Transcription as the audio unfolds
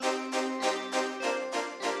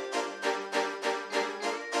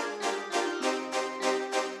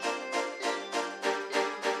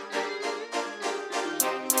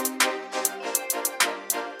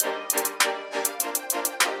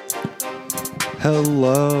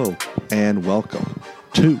Hello and welcome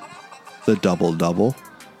to the Double Double.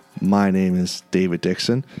 My name is David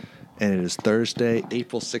Dixon, and it is Thursday,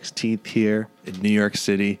 April 16th here in New York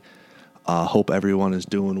City. Hope everyone is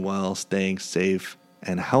doing well, staying safe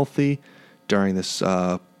and healthy during this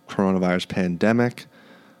coronavirus pandemic.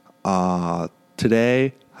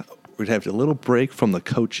 Today, we're going to have a little break from the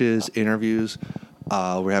coaches' interviews.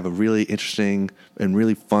 We have a really interesting and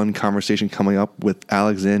really fun conversation coming up with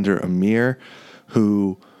Alexander Amir,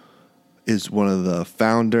 who is one of the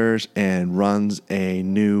founders and runs a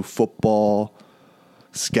new football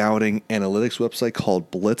scouting analytics website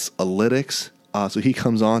called Blitzalytics. So he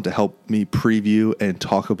comes on to help me preview and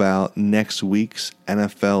talk about next week's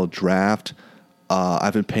NFL draft.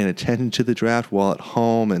 I've been paying attention to the draft while at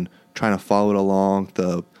home and trying to follow it along.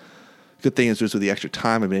 The good thing is just with the extra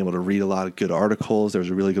time, I've been able to read a lot of good articles. There was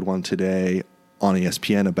a really good one today on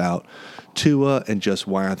ESPN about Tua and just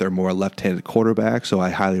why aren't there more left-handed quarterbacks. So I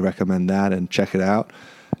highly recommend that and check it out.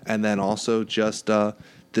 And then also just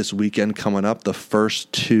this weekend coming up, the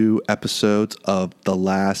first two episodes of The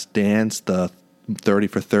Last Dance, the 30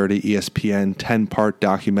 for 30 ESPN 10-part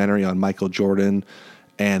documentary on Michael Jordan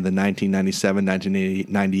and the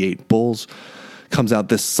 1997-1998 Bulls comes out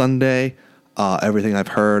this Sunday. Everything I've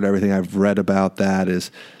heard, everything I've read about that is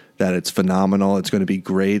that it's phenomenal. It's going to be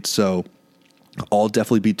great. So I'll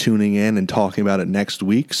definitely be tuning in and talking about it next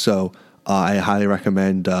week. So I highly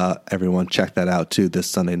recommend everyone check that out too this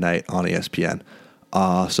Sunday night on ESPN.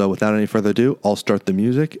 So without any further ado, I'll start the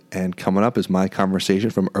music. And coming up is my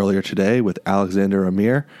conversation from earlier today with Alexander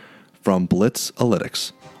Amir from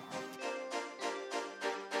Blitzalytics.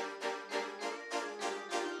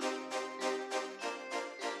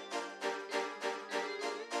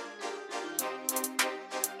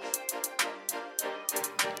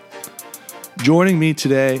 Joining me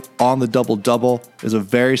today on the Double Double is a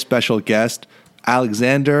very special guest,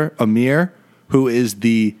 Alexander Amir, who is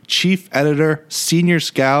the chief editor, senior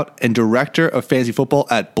scout, and director of fantasy football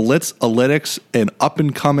at Blitzalytics, an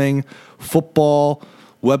up-and-coming football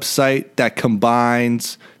website that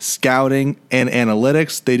combines scouting and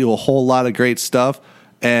analytics. They do a whole lot of great stuff,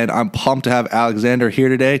 and I'm pumped to have Alexander here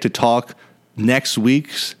today to talk next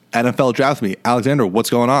week's NFL draft with me. Alexander,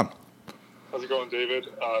 what's going on? How's it going, David?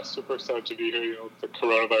 Super excited to be here. You know, the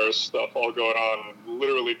coronavirus stuff all going on.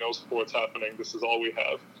 Literally no sports happening. This is all we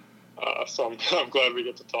have. So I'm glad we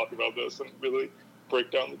get to talk about this and really break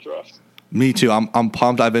down the draft. Me too. I'm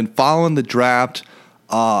pumped. I've been following the draft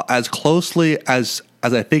as closely as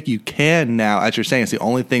I think you can now. As you're saying, it's the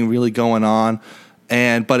only thing really going on.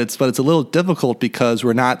 But it's a little difficult because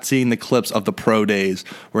we're not seeing the clips of the pro days.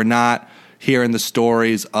 We're not hearing the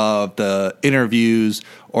stories of the interviews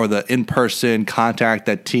or the in-person contact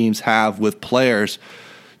that teams have with players.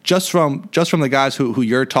 Just from the guys who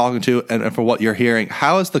you're talking to and from what you're hearing,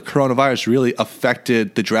 how has the coronavirus really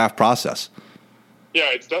affected the draft process? Yeah,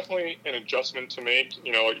 it's definitely an adjustment to make.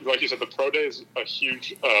 You know, like you said, the pro day is a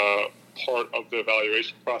huge part of the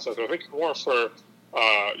evaluation process. I think more for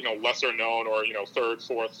lesser known or third,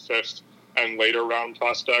 fourth, fifth, and later round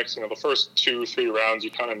prospects. You know, the first 2-3 rounds, you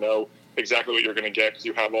kind of know exactly what you're going to get because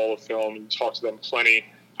you have all the film. You talk to them plenty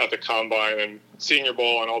at the Combine and Senior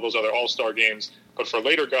Bowl and all those other all-star games. But for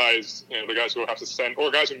later guys, the guys who have to send,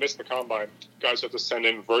 or guys who missed the Combine, guys who have to send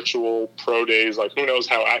in virtual pro days, like who knows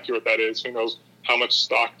how accurate that is, who knows how much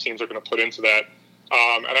stock teams are going to put into that.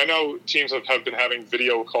 And I know teams have been having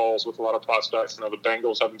video calls with a lot of prospects. You know, the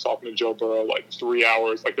Bengals have been talking to Joe Burrow like 3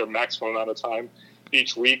 hours, like their maximum amount of time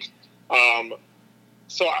each week.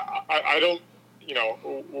 So I don't,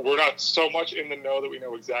 we're not so much in the know that we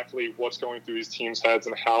know exactly what's going through these teams' heads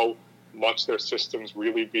and how much their system's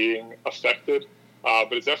really being affected.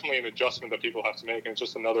 But it's definitely an adjustment that people have to make, and it's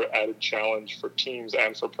just another added challenge for teams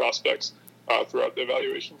and for prospects throughout the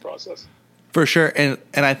evaluation process. For sure. And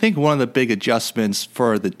I think one of the big adjustments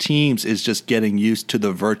for the teams is just getting used to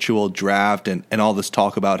the virtual draft and all this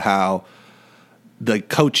talk about how the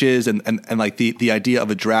coaches and like the idea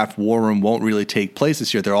of a draft war room won't really take place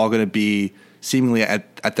this year. They're all going to be seemingly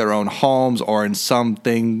at their own homes or in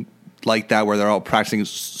something like that where they're all practicing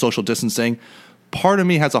social distancing. Part of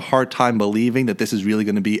me has a hard time believing that this is really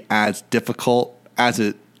going to be as difficult as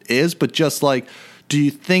it is. But just like, do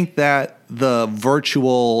you think that the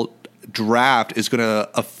virtual draft is going to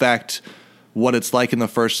affect what it's like in the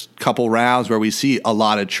first couple rounds where we see a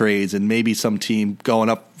lot of trades and maybe some team going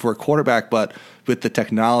up for a quarterback, but with the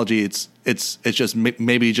technology, it's just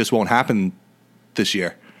maybe it just won't happen this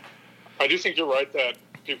year? I do think you're right that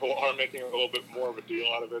people are making a little bit more of a deal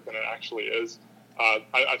out of it than it actually is.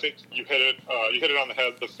 I think you hit it on the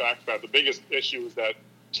head. The fact that the biggest issue is that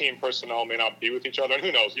team personnel may not be with each other. And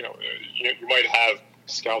who knows? You might have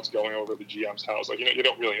scouts going over the GM's house. Like, you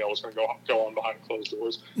don't really know what's going to go on behind closed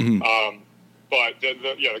doors. Mm-hmm. But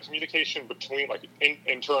the communication between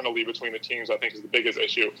internally between the teams, I think, is the biggest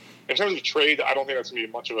issue. In terms of trade, I don't think that's going to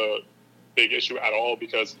be much of a big issue at all,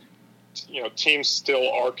 because teams still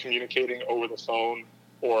are communicating over the phone,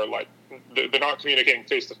 or they're not communicating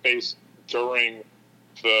face to face during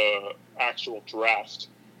the actual draft,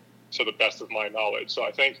 to the best of my knowledge. So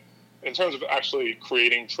I think in terms of actually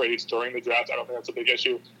creating trades during the draft, I don't think that's a big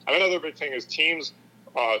issue. And another big thing is teams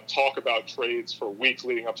talk about trades for weeks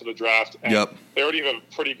leading up to the draft, and they already have a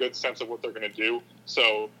pretty good sense of what they're going to do.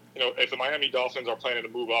 So, if the Miami Dolphins are planning to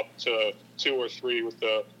move up to 2 or 3 with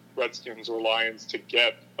the Redskins or Lions to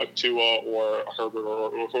get a Tua or a Herbert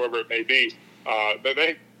or whoever it may be,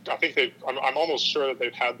 I'm almost sure that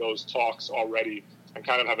they've had those talks already and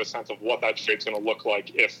kind of have a sense of what that trade's going to look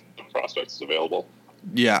like if the prospect is available.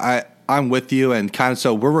 Yeah, I'm with you, and kind of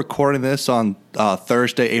so we're recording this on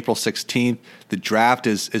Thursday, April 16th. The draft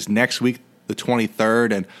is next week, the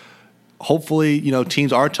 23rd, and hopefully,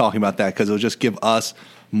 teams are talking about that, because it'll just give us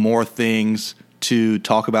more things to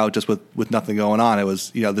talk about just with nothing going on. It was,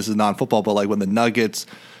 this is non-football, but like when the Nuggets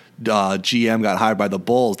GM got hired by the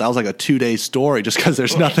Bulls, that was like a 2-day story just because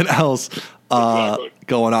there's nothing else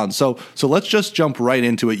going on. So let's just jump right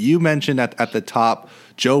into it. You mentioned at the top,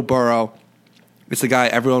 Joe Burrow. It's the guy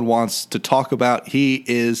everyone wants to talk about. He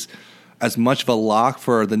is as much of a lock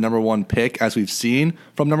for the number 1 pick as we've seen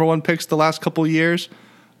from number 1 picks the last couple of years.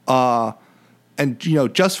 And,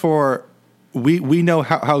 just for we know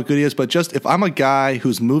how good he is, but just if I'm a guy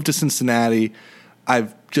who's moved to Cincinnati,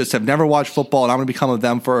 have never watched football, and I'm going to become of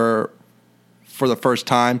them for the first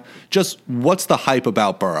time, just what's the hype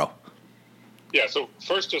about Burrow? Yeah, so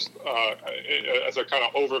first, just as a kind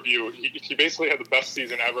of overview, he basically had the best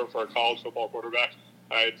season ever for a college football quarterback.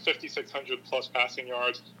 Had 5,600 plus passing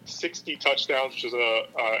yards, 60 touchdowns, which is a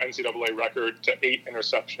NCAA record, to 8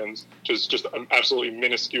 interceptions, which is just an absolutely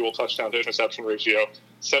minuscule touchdown to interception ratio.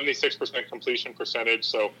 76% completion percentage,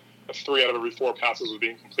 so 3 out of every 4 passes was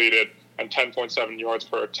being completed, and 10.7 yards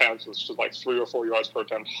per attempt, which is like 3 or 4 yards per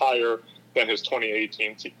attempt higher than his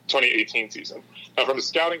 2018 season. Now, from a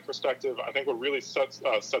scouting perspective, I think what really sets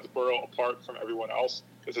Burrow apart from everyone else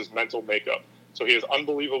is his mental makeup. So he has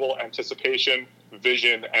unbelievable anticipation,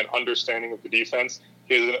 vision, and understanding of the defense.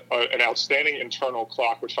 He has an outstanding internal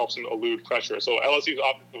clock, which helps him elude pressure. So LSU's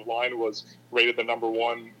offensive line was rated the number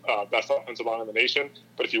 1 best offensive line in the nation.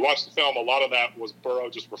 But if you watch the film, a lot of that was Burrow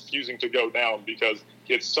just refusing to go down because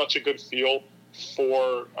he had such a good feel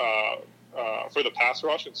for the pass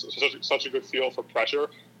rush and such a good feel for pressure,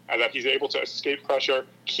 and that he's able to escape pressure,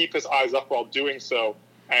 keep his eyes up while doing so,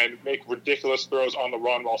 and make ridiculous throws on the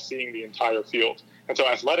run while seeing the entire field. And so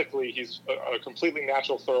athletically, he's a completely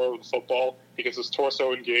natural thrower of the football. He gets his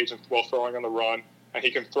torso engaged while throwing on the run, and he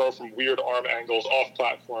can throw from weird arm angles off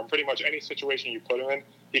platform. Pretty much any situation you put him in,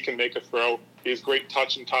 he can make a throw. He has great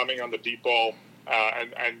touch and timing on the deep ball.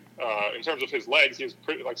 And in terms of his legs, he has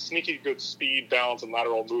pretty sneaky good speed, balance, and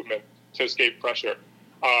lateral movement to escape pressure.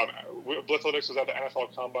 Blitzalytics was at the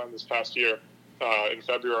NFL Combine this past year in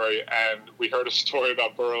February, and we heard a story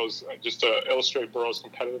about Burrow's, just to illustrate Burrow's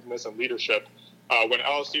competitiveness and leadership. When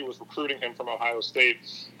LSU was recruiting him from Ohio State,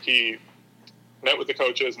 he met with the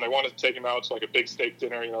coaches, and they wanted to take him out to a big steak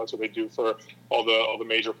dinner. That's what they do for all the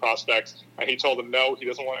major prospects. And he told them no, he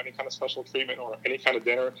doesn't want any kind of special treatment or any kind of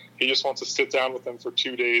dinner. He just wants to sit down with them for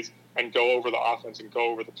 2 days and go over the offense and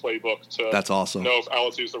go over the playbook to That's awesome. know if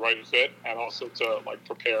LSU is the right fit, and also to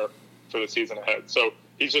prepare for the season ahead. So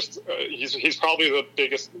he's just he's probably the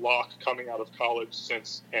biggest lock coming out of college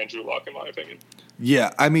since Andrew Luck, in my opinion.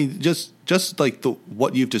 Yeah, I mean, just like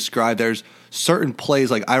what you've described, there's certain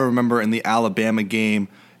plays, like I remember in the Alabama game,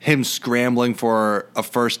 him scrambling for a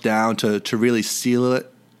first down to really seal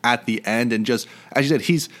it at the end. And just, as you said,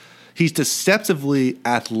 he's deceptively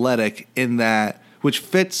athletic in that, which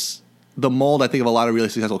fits the mold, I think, of a lot of really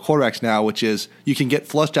successful quarterbacks now, which is you can get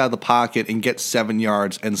flushed out of the pocket and get 7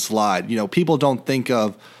 yards and slide. People don't think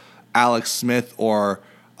of Alex Smith or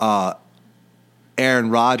Aaron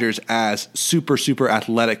Rodgers as super, super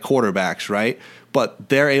athletic quarterbacks, right? But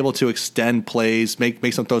they're able to extend plays,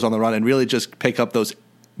 make some throws on the run, and really just pick up those,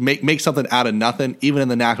 make something out of nothing. Even in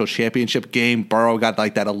the national championship game, Burrow got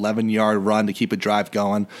that 11-yard run to keep a drive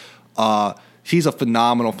going. He's a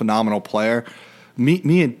phenomenal player.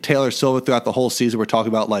 Me and Taylor Silva throughout the whole season were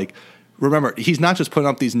talking about, remember, he's not just putting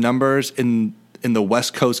up these numbers in the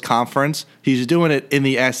West Coast Conference. He's doing it in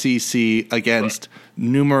the SEC against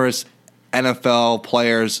numerous NFL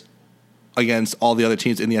players, against all the other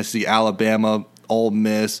teams in the SEC, Alabama, Ole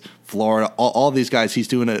Miss, Florida, all these guys, he's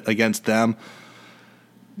doing it against them.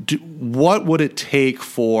 What would it take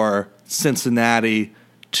for Cincinnati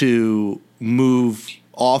to move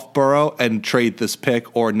off Burrow and trade this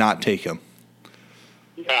pick or not take him?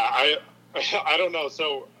 Yeah, I don't know.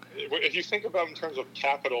 So if you think about in terms of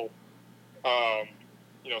capital,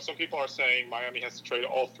 some people are saying Miami has to trade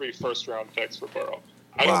all 3 first-round picks for Burrow.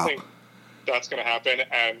 I don't think that's going to happen.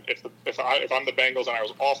 And if I'm the Bengals and I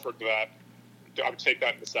was offered that, I would take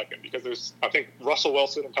that in a second, because I think Russell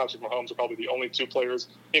Wilson and Patrick Mahomes are probably the only 2 players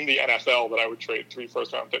in the NFL that I would trade 3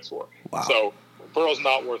 first-round picks for. Wow. So Burrow's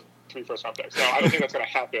not worth 3 first-round picks. Now, I don't think that's going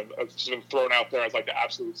to happen. It's just been thrown out there as like the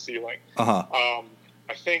absolute ceiling. Uh-huh.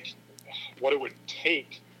 I think what it would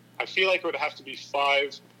take, I feel like it would have to be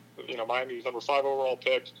 5. Miami's number 5 overall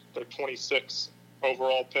pick, their 26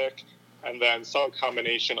 overall pick, and then some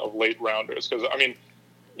combination of late rounders. Because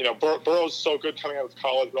Burrow's so good coming out of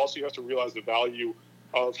college, but also you have to realize the value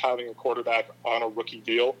of having a quarterback on a rookie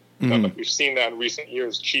deal. Mm-hmm. We've seen that in recent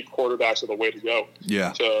years. Cheap quarterbacks are the way to go.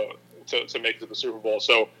 Yeah. To make it to the Super Bowl.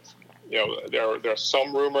 So, there are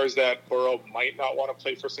some rumors that Burrow might not want to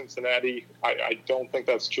play for Cincinnati. I don't think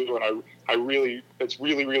that's true, and it's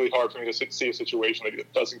really, really hard for me to see a situation that he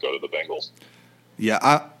doesn't go to the Bengals.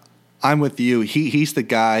 Yeah, I'm with you. He's the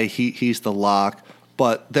guy. He's the lock.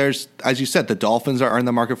 But there's, as you said, the Dolphins are in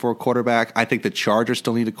the market for a quarterback. I think the Chargers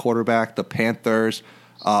still need a quarterback. The Panthers,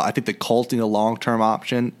 I think the Colts need a long-term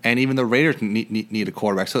option, and even the Raiders need a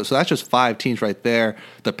quarterback. So that's just 5 teams right there.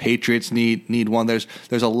 The Patriots need one. There's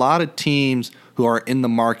a lot of teams who are in the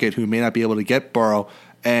market who may not be able to get Burrow,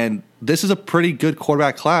 and this is a pretty good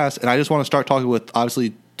quarterback class. And I just want to start talking with,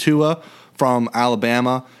 obviously, Tua from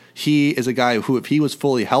Alabama. He is a guy who, if he was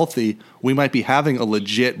fully healthy, we might be having a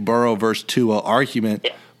legit Burrow versus Tua argument,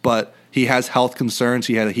 but he has health concerns.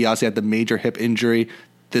 He obviously had the major hip injury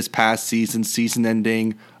this past season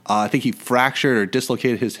ending. I think he fractured or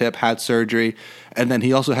dislocated his hip, had surgery, and then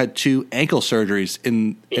he also had 2 ankle surgeries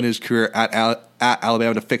in his career at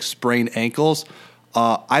Alabama to fix sprained ankles.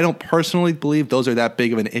 I don't personally believe those are that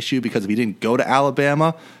big of an issue, because if he didn't go to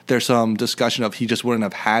Alabama, there's some discussion of he just wouldn't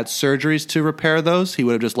have had surgeries to repair those. He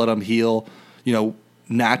would have just let them heal,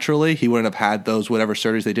 naturally. He wouldn't have had those whatever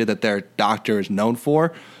surgeries they did that their doctor is known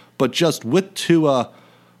for. But just with Tua,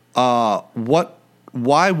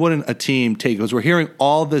 why wouldn't a team take? Because we're hearing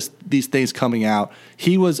all these things coming out.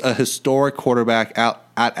 He was a historic quarterback out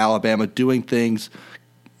at Alabama, doing things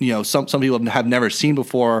some people have never seen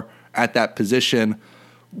before at that position.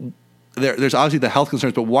 There's obviously the health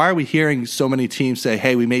concerns, but why are we hearing so many teams say,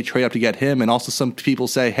 hey, we may trade up to get him, and also some people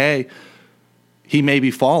say, hey, he may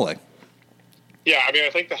be falling? Yeah, I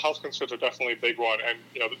think the health concerns are definitely a big one. And,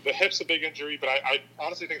 the hip's a big injury, but I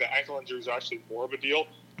honestly think that ankle injuries are actually more of a deal,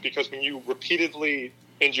 because when you repeatedly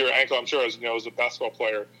injure your ankle, I'm sure as a basketball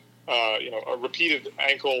player, a repeated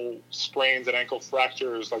ankle sprains and ankle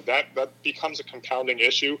fractures like that becomes a compounding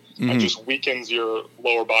issue and just weakens your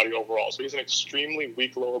lower body overall. So he's an extremely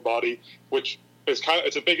weak lower body, which is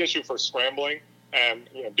it's a big issue for scrambling and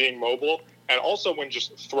being mobile, and also when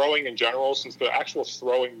just throwing in general, since the actual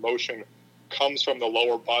throwing motion comes from the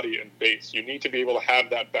lower body and base. You need to be able to have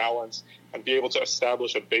that balance and be able to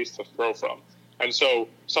establish a base to throw from. And so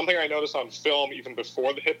something I noticed on film even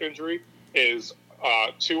before the hip injury is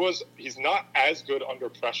he's not as good under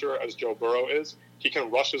pressure as Joe Burrow is. He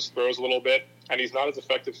can rush his throws a little bit, and he's not as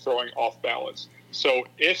effective throwing off balance. So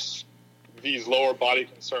if these lower body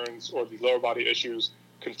concerns or these lower body issues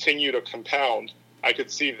continue to compound, I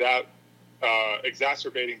could see that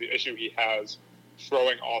exacerbating the issue he has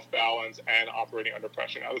throwing off balance and operating under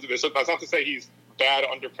pressure. Now, that's not to say he's bad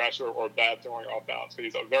under pressure or bad throwing off balance.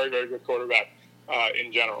 He's a very, very good quarterback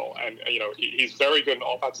in general. And, he's very good in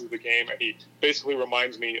all parts of the game, and he basically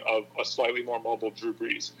reminds me of a slightly more mobile Drew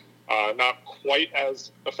Brees. Not quite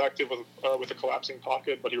as effective with a collapsing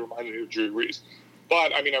pocket, but he reminds me of Drew Brees.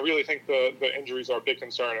 But, I really think the injuries are a big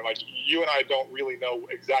concern. And, you and I don't really know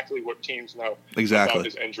exactly what teams know about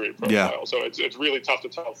his injury profile. Yeah. So it's really tough to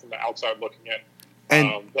tell from the outside looking in.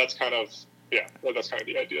 And that's kind of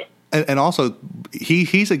the idea. And also,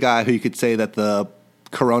 he's a guy who you could say that the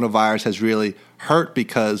coronavirus has really hurt,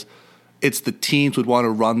 because it's the teams would want to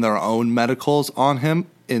run their own medicals on him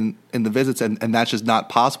in the visits, and that's just not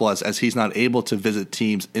possible as he's not able to visit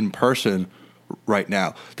teams in person right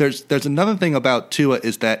now. There's another thing about Tua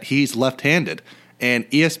is that he's left-handed, and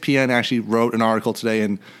ESPN actually wrote an article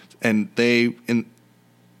today, and they in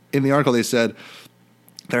the article they said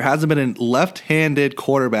there hasn't been a left-handed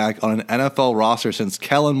quarterback on an NFL roster since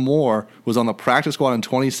Kellen Moore was on the practice squad in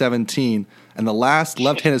 2017, and the last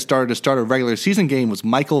left-handed starter to start a regular season game was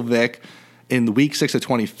Michael Vick in Week 6 of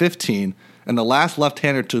 2015. And the last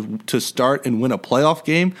left-hander to start and win a playoff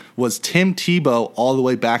game was Tim Tebow all the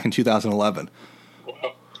way back in 2011.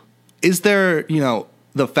 Wow. Is there,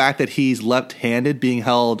 the fact that he's left-handed being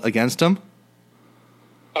held against him?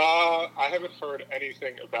 I haven't heard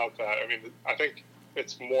anything about that. I mean, I think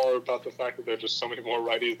it's more about the fact that there are just so many more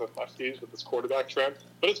righties than lefties with this quarterback trend.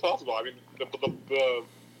 But it's possible. I mean, the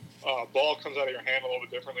ball comes out of your hand a little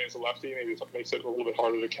bit differently as a lefty. Maybe it makes it a little bit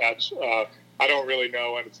harder to catch. I don't really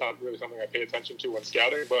know, and it's not really something I pay attention to when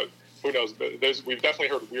scouting. But who knows? We've definitely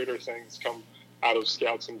heard weirder things come out of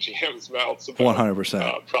scouts and GMs' mouths about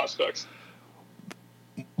 100% prospects.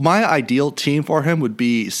 My ideal team for him would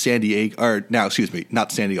be not San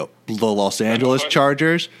Diego, the Los Angeles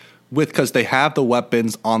Chargers, because they have the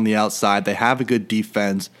weapons on the outside. They have a good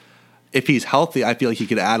defense. If he's healthy, I feel like he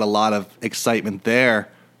could add a lot of excitement there.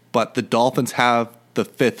 But the Dolphins have the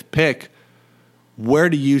 5th pick. Where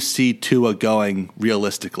do you see Tua going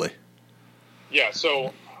realistically? Yeah,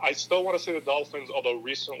 so I still want to say the Dolphins, although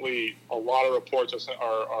recently a lot of reports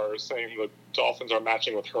are saying the Dolphins are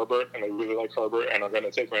matching with Herbert, and they really like Herbert and are going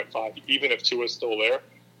to take him at 5, even if Tua's still there.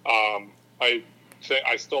 I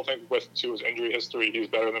still think with Tua's injury history, he's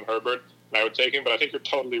better than Herbert, and I would take him. But I think you're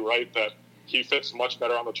totally right that he fits much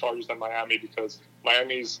better on the Chargers than Miami, because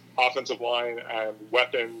Miami's offensive line and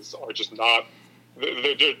weapons are just not –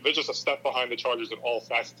 they're just a step behind the Chargers in all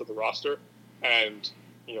facets of the roster. And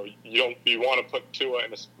you want to put Tua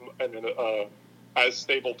in a as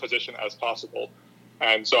stable position as possible,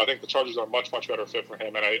 and so I think the Chargers are a much better fit for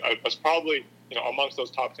him. And that's probably amongst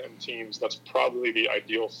those top 10 teams, that's probably the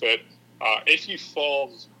ideal fit. If he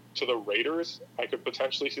falls to the Raiders, I could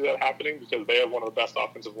potentially see that happening, because they have one of the best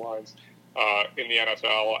offensive lines in the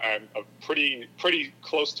NFL and a pretty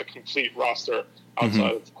close to complete roster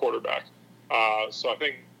outside of quarterback. So I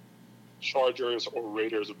think Chargers or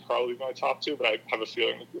Raiders are probably my top 2, but I have a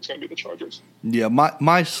feeling it's going to be the Chargers. Yeah,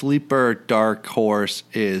 my sleeper dark horse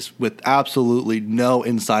is, with absolutely no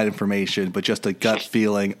inside information, but just a gut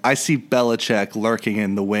feeling, I see Belichick lurking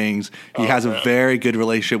in the wings. He has a very good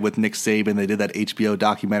relationship with Nick Saban. They did that HBO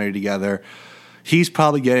documentary together. He's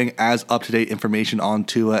probably getting as up-to-date information on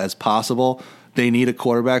Tua as possible. They need a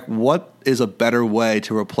quarterback. What is a better way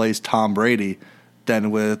to replace Tom Brady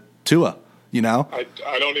than with Tua? I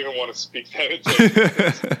don't even want to speak that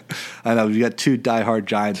into. I know, you got 2 diehard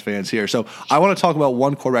Giants fans here. So I want to talk about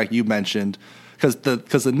one quarterback you mentioned, because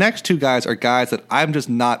the next 2 guys are guys that I'm just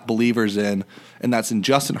not believers in, and that's in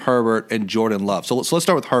Justin Herbert and Jordan Love. So let's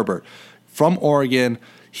start with Herbert. From Oregon,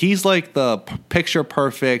 he's like the picture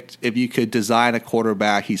perfect if you could design a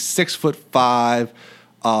quarterback. He's 6'5",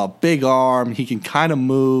 big arm. He can kind of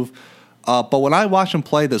move. But when I watched him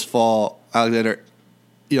play this fall, Alexander,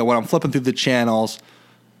 when I'm flipping through the channels,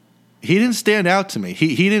 he didn't stand out to me.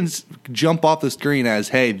 He didn't jump off the screen as,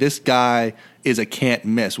 hey, this guy is a can't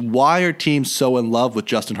miss. Why are teams so in love with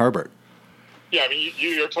Justin Herbert? Yeah, I mean,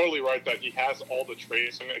 you're totally right that he has all the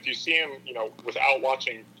traits. And if you see him, without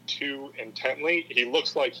watching too intently, he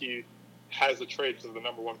looks like he has the traits of the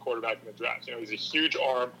number 1 quarterback in the draft. He's a huge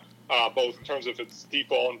arm, both in terms of its deep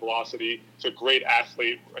ball and velocity. He's a great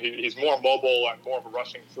athlete. He's more mobile and more of a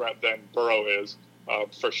rushing threat than Burrow is.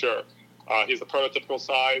 For sure. He's the prototypical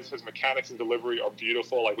size. His mechanics and delivery are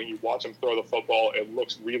beautiful. Like when you watch him throw the football, it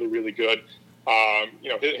looks really, really good.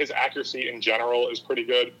 His accuracy in general is pretty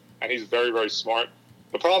good, and he's very, very smart.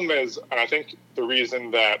 The problem is, and I think the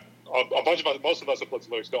reason that most of us at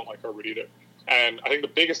Blitzalytics don't like Herbert either, and I think the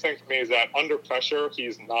biggest thing for me is that under pressure,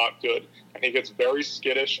 he's not good, and he gets very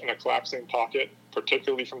skittish in a collapsing pocket,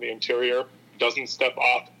 particularly from the interior. Doesn't step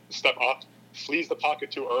up, flees the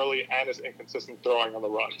pocket too early, and is inconsistent throwing on the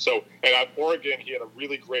run. So at Oregon, he had a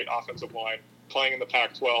really great offensive line playing in the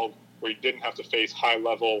Pac-12, where he didn't have to face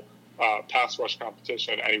high-level pass rush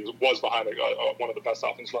competition, and he was behind one of the best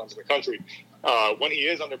offensive lines in the country. When he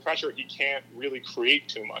is under pressure, he can't really create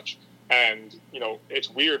too much. And, it's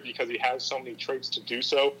weird because he has so many traits to do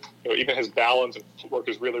so. Even his balance and footwork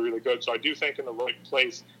is really, really good. So I do think in the right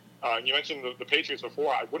place. You mentioned the Patriots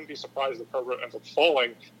before. I wouldn't be surprised if Herbert ends up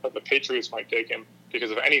falling, but the Patriots might take him,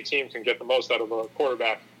 because if any team can get the most out of a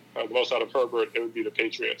quarterback, the most out of Herbert, it would be the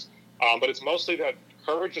Patriots. But it's mostly that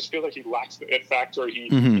Herbert just feels like he lacks the it factor.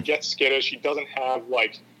 He gets skittish. He doesn't have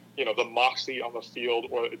the moxie on the field,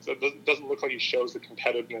 or it doesn't look like he shows the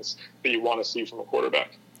competitiveness that you want to see from a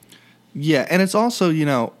quarterback. Yeah, and it's also,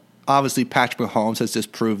 obviously Patrick Mahomes has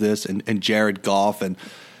disproved this, and Jared Goff, and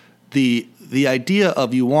the idea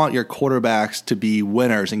of you want your quarterbacks to be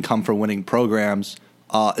winners and come from winning programs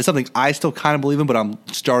is something I still kind of believe in, but I'm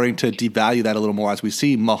starting to devalue that a little more as we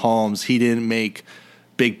see Mahomes. He didn't make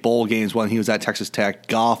big bowl games when he was at Texas Tech.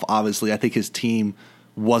 Goff, obviously, I think his team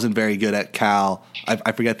wasn't very good at Cal.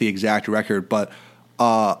 I forget the exact record, but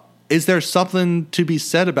is there something to be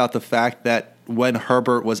said about the fact that when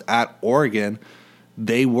Herbert was at Oregon,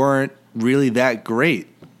 they weren't really that great?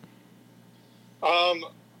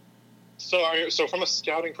 So from a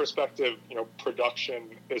scouting perspective, production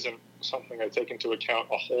isn't something I take into account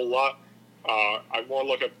a whole lot. I more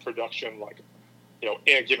look at production in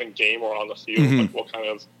a given game or on the field, Mm-hmm. like what kind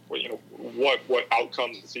of, what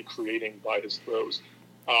outcomes is he creating by his throws.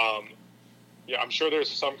 I'm sure there's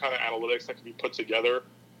some kind of analytics that can be put together.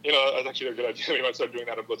 That's actually a good idea. We might start doing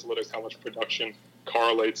that at Blitzalytics, how much production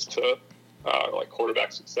correlates to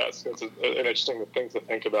quarterback success. It's an interesting thing to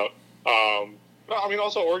think about.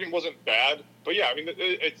 Also Oregon wasn't bad, but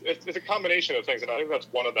it's a combination of things, and I think that's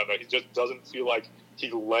one of them. That he just doesn't feel like he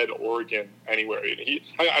led Oregon anywhere.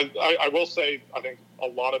 I will say, I think a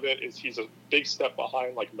lot of it is he's a big step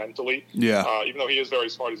behind, mentally. Yeah. Even though he is very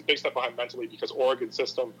smart, he's a big step behind mentally because Oregon's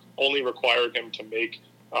system only required him to make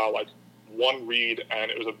one read, and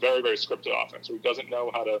it was a very, very scripted offense. So he doesn't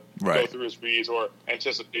know how to go through his reads or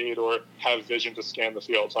anticipate or have vision to scan the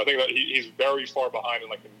field. So I think that he's very far behind in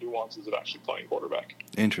the nuances of actually playing quarterback.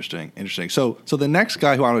 Interesting. So the next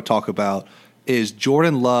guy who I want to talk about is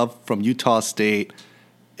Jordan Love from Utah State.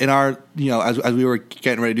 In our, as we were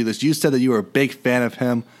getting ready to do this, you said that you were a big fan of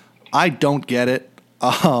him. I don't get it.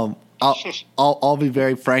 I'll be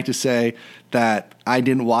very frank to say that I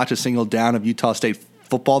didn't watch a single down of Utah State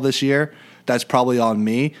football this year. That's probably on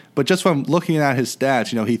me. But just from looking at his stats,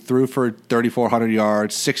 he threw for 3,400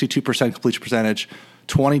 yards, 62% completion percentage,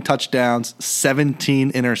 20 touchdowns,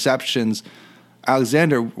 17 interceptions.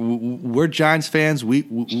 Alexander, we're Giants fans.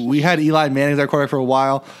 We had Eli Manning as our quarterback for a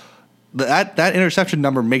while. That interception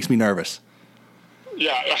number makes me nervous.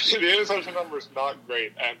 Yeah, the interception number is not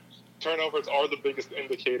great, and turnovers are the biggest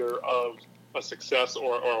indicator of a success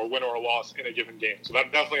or a win or a loss in a given game. So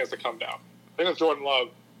that definitely has to come down. I think with Jordan Love,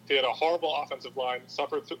 he had a horrible offensive line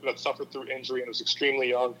that suffered through injury and was extremely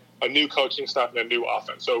young, a new coaching staff, and a new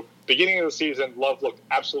offense. So beginning of the season, Love looked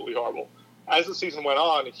absolutely horrible. As the season went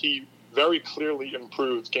on, he very clearly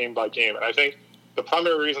improved game by game. And I think the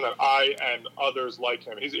primary reason that I and others like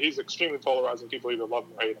him, he's extremely polarizing. People either love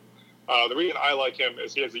him or hate him. The reason I like him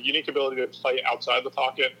is he has a unique ability to play outside the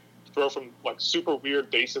pocket, throw from super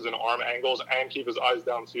weird bases and arm angles, and keep his eyes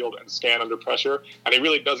downfield and scan under pressure. And he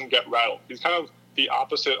really doesn't get rattled. He's kind of the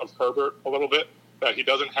opposite of Herbert a little bit, that he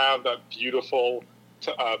doesn't have that beautiful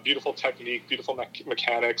technique, beautiful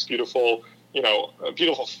mechanics, beautiful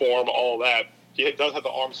form, all that. He does have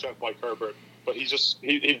the arm strength like Herbert, but he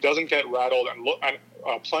doesn't get rattled. And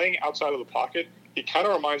playing outside of the pocket, he kind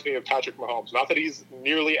of reminds me of Patrick Mahomes. Not that he's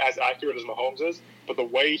nearly as accurate as Mahomes is, but the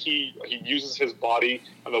way he uses his body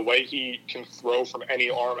and the way he can throw from any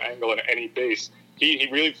arm angle and any base, he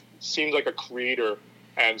really seems like a creator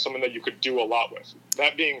and someone that you could do a lot with.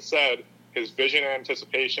 That being said, his vision and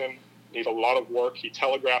anticipation need a lot of work. He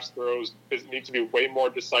telegraphs throws. He needs to be way more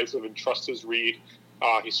decisive and trust his read.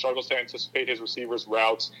 He struggles to anticipate his receivers'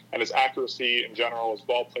 routes, and his accuracy in general, his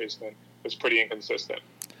ball placement, is pretty inconsistent.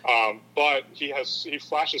 But he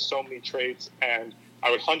flashes so many traits, and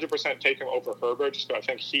I would 100% take him over Herbert, just because I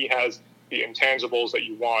think he has the intangibles that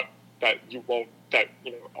you want that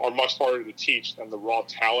are much harder to teach than the raw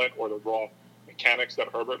talent or the raw mechanics that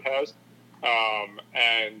Herbert has.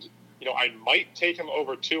 I might take him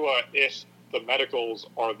over Tua if the medicals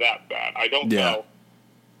are that bad. I don't know,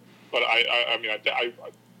 but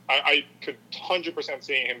I could 100%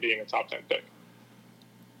 see him being a top 10 pick.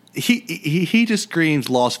 He just screams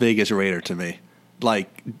Las Vegas Raider to me.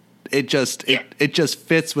 It just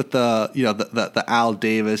fits with the Al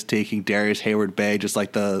Davis taking Darius Hayward Bay, just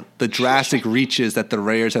like the drastic reaches that the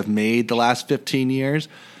Raiders have made the last 15 years.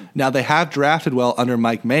 Now they have drafted well under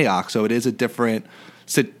Mike Mayock, so it is a different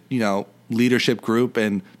leadership group,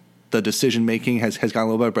 and the decision making has gotten a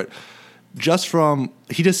little better. But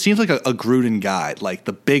he just seems like a Gruden guy, like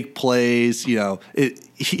the big plays.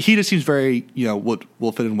 He just seems very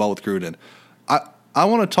will fit in well with Gruden. I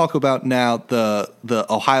want to talk about now the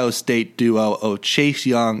Ohio State duo of Chase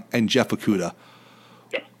Young and Jeff Okudah.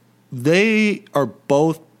 Yeah. They are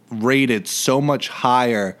both rated so much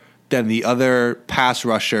higher than the other pass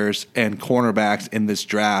rushers and cornerbacks in this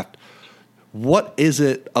draft. What is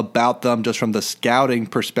it about them, just from the scouting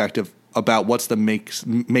perspective, about makes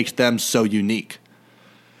them so unique?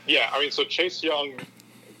 Yeah, so Chase Young,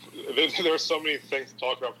 there are so many things to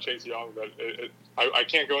talk about with Chase Young that I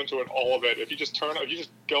can't go into all of it. If you just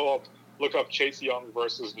go up, look up Chase Young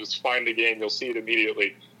versus just find the game, you'll see it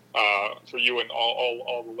immediately. For you and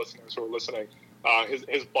all the listeners who are listening,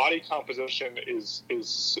 his body composition is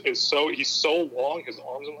so, he's so long. His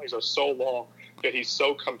arms and legs are so long yet he's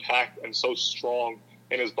so compact and so strong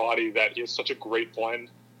in his body that he has such a great blend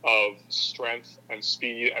of strength and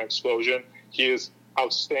speed and explosion. He has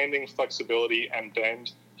outstanding flexibility and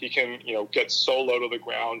bend. He can, get so low to the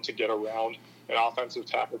ground to get around an offensive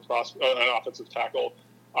tackle.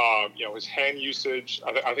 His hand usage.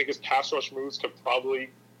 I think his pass rush moves could probably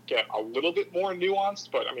get a little bit more nuanced,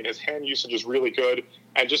 but I mean, his hand usage is really good,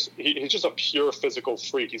 and he's just a pure physical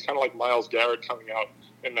freak. He's kind of like Myles Garrett coming out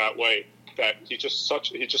in that way. That he's just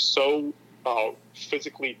so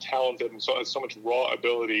physically talented and so has so much raw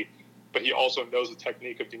ability, but he also knows the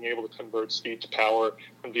technique of being able to convert speed to power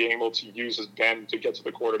and being able to use his bend to get to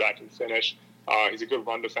the quarterback and finish. He's a good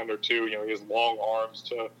run defender too. He has long arms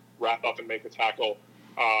to wrap up and make a tackle.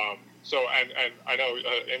 And I know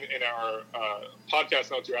in our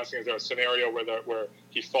podcast notes you're asking, is there a scenario where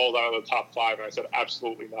he falls out of the top 5? And I said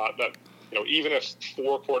absolutely not. That even if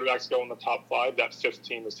 4 quarterbacks go in the top 5, that 5th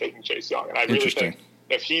team is taking Chase Young. And I really think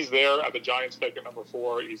if he's there at the Giants pick at number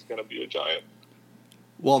 4, he's going to be a Giant.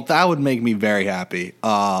 Well, that would make me very happy.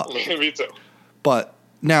 Me too. But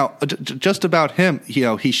now, just about him,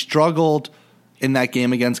 he struggled in that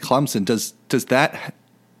game against Clemson. Does that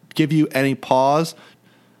give you any pause?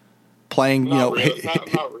 Playing, not really.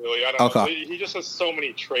 I don't know. He just has so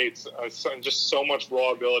many traits and just so much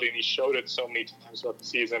raw ability, and he showed it so many times throughout the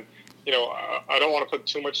season. I don't want to put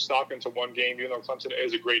too much stock into one game, even though Clemson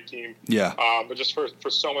is a great team. Yeah. But just for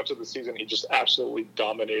so much of the season, he just absolutely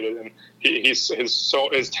dominated, and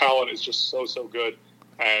his talent is just so good.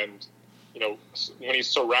 And when he's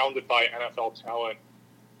surrounded by NFL talent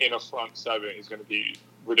in a front 7, he's going to be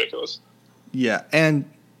ridiculous. Yeah,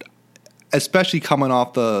 and especially coming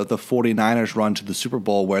off the 49ers run to the Super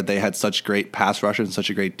Bowl where they had such great pass rush and such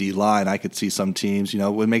a great D-line, I could see some teams,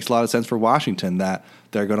 it makes a lot of sense for Washington that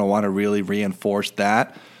they're going to want to really reinforce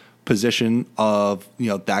that position of,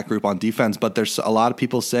 that group on defense. But there's a lot of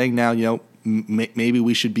people saying now, maybe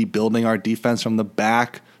we should be building our defense from the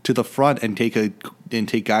back to the front and take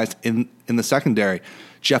guys in the secondary.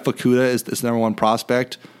 Jeff Okudah is the number 1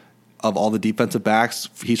 prospect of all the defensive backs.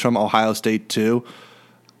 He's from Ohio State too.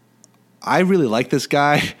 I really like this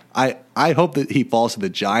guy. I hope that he falls to the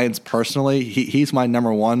Giants personally. He's my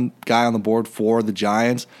number 1 guy on the board for the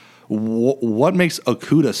Giants. What makes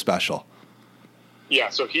Okudah special? Yeah,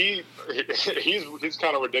 so he's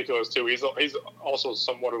kind of ridiculous too. He's also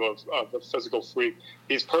somewhat of a physical freak.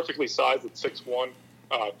 He's perfectly sized at 6'1",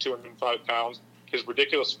 205 pounds. His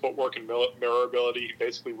ridiculous footwork and mirror ability. He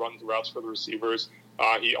basically runs routes for the receivers.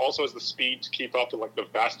 He also has the speed to keep up with the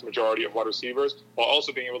vast majority of wide receivers, while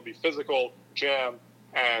also being able to be physical, jam,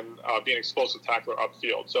 and be an explosive tackler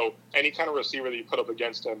upfield. So any kind of receiver that you put up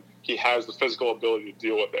against him, he has the physical ability to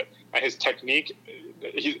deal with it. And his technique,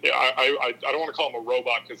 I don't want to call him a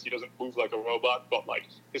robot because he doesn't move like a robot, but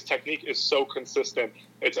his technique is so consistent,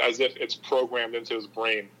 it's as if it's programmed into his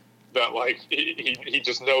brain that he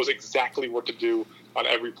just knows exactly what to do on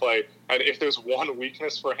every play. And if there's one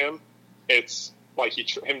weakness for him, it's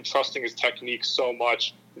him trusting his technique so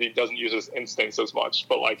much that he doesn't use his instincts as much.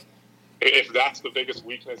 But if that's the biggest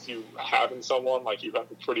weakness you have in someone, you have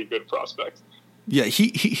a pretty good prospect. Yeah,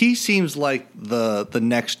 he seems like the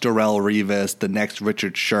next Darrelle Revis, the next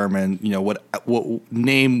Richard Sherman.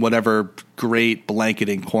 Name whatever great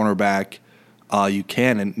blanketing cornerback you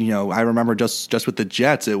can. And I remember just with the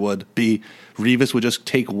Jets, it would be Revis would just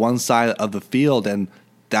take one side of the field, and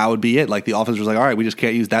that would be it. The offense was all right, we just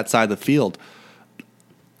can't use that side of the field.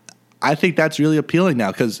 I think that's really appealing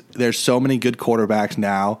now because there's so many good quarterbacks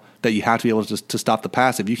now that you have to be able to stop the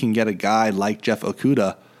pass. If you can get a guy like Jeff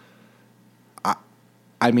Okudah,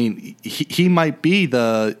 he might be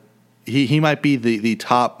the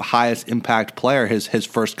top highest impact player his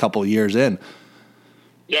first couple years in.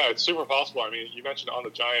 Yeah, it's super possible. You mentioned on the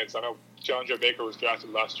Giants. I know John Joe Baker was drafted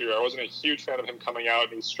last year. I wasn't a huge fan of him coming out,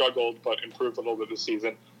 and he struggled but improved a little bit this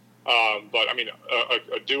season. But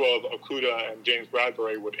a duo of Okudah and James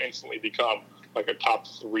Bradbury would instantly become a top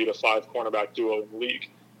 3 to 5 cornerback duo in the league.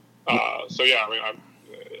 I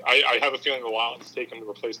have a feeling the Lions take him to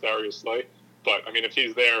replace Darius Slay. But if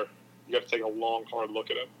he's there, you have to take a long, hard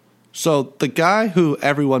look at him. So the guy who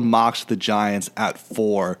everyone mocks the Giants at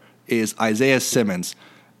 4 is Isaiah Simmons,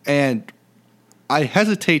 and I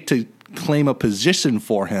hesitate to claim a position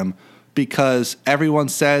for him because everyone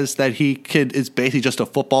says that he is basically just a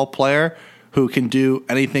football player who can do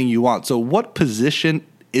anything you want. So what position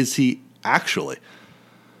is he actually?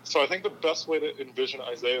 So I think the best way to envision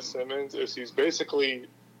Isaiah Simmons is he's basically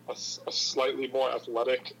a slightly more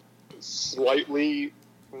athletic, slightly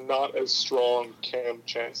not as strong Cam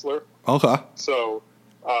Chancellor. Okay. So,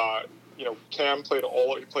 Cam played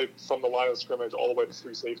from the line of scrimmage all the way to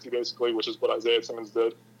free safety, basically, which is what Isaiah Simmons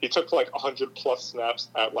did. He took like 100+ snaps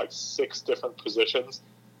at like 6 different positions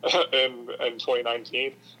in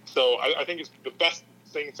 2019. So I think it's the best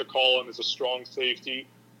thing to call him is a strong safety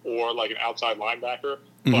or like an outside linebacker.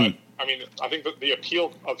 Mm-hmm. But I mean, I think that the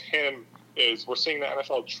appeal of him is we're seeing the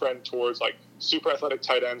NFL trend towards like super athletic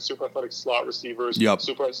tight ends, super athletic slot receivers,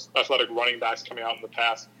 super athletic running backs coming out in the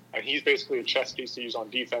pass. And he's basically a chess piece to use on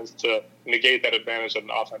defense to negate that advantage that an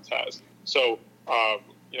offense has. So, I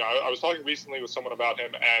was talking recently with someone about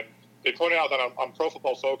him, and they pointed out that on Pro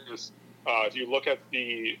Football Focus, if you look at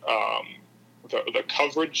the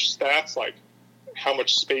coverage stats, like how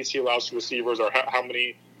much space he allows to receivers or how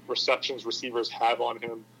many receptions receivers have on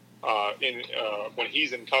him when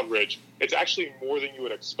he's in coverage, it's actually more than you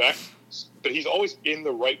would expect. But he's always in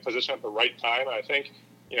the right position at the right time. And I think,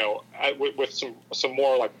 with some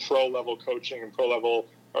more like pro level coaching and pro level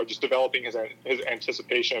or just developing his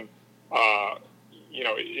anticipation,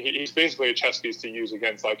 he's basically a chess piece to use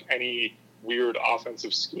against like any weird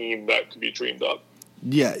offensive scheme that could be dreamed up.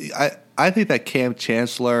 Yeah, I think that Cam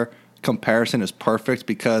Chancellor comparison is perfect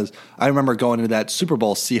because I remember going into that Super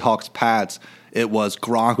Bowl Seahawks-Pats, it was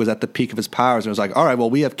Gronk was at the peak of his powers, and it was like, all right, well,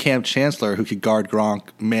 we have Cam Chancellor who could guard Gronk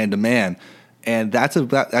man-to-man. And that's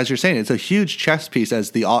as you're saying, it's a huge chess piece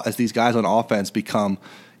as these guys on offense become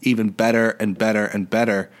even better and better and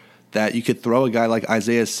better, that you could throw a guy like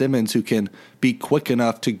Isaiah Simmons who can be quick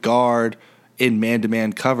enough to guard in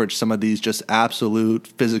man-to-man coverage some of these just absolute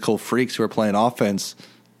physical freaks who are playing offense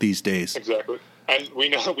these days. Exactly. And we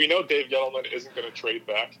know Dave Gettleman isn't going to trade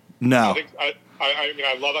back. No.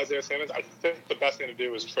 I love Isaiah Simmons. I think the best thing to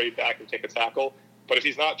do is trade back and take a tackle. But if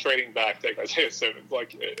he's not trading back, take Isaiah Simmons.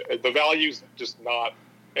 Like, the value's just not,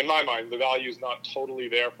 in my mind, the value's not totally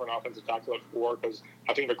there for an offensive tackle at 4 because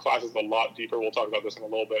I think the class is a lot deeper. We'll talk about this in a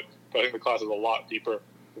little bit. But I think the class is a lot deeper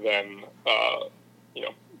than,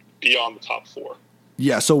 beyond the top 4.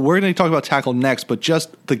 Yeah, so we're going to talk about tackle next, but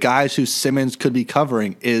just the guys who Simmons could be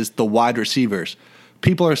covering is the wide receivers.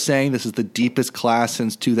 People are saying this is the deepest class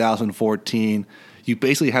since 2014. You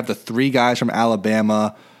basically have the 3 guys from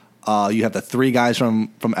Alabama. You have the 3 guys from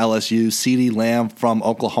LSU, CeeDee Lamb from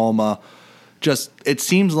Oklahoma. Just it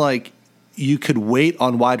seems like you could wait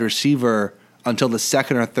on wide receiver until the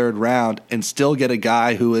 2nd or 3rd round and still get a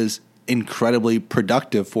guy who is incredibly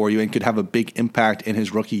productive for you and could have a big impact in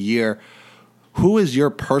his rookie year. Who is your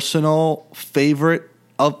personal favorite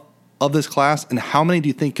of this class, and how many do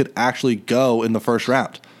you think could actually go in the first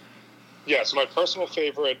round? Yeah, so my personal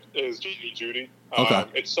favorite is Jeudy. Okay.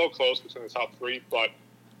 It's so close between the top 3, but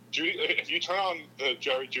Jeudy, if you turn on the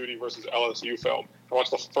Jerry Jeudy versus LSU film and watch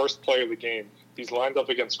the first play of the game, he's lined up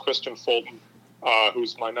against Christian Fulton,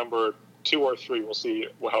 who's my number 2 or 3. We'll see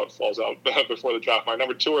how it falls out before the draft. My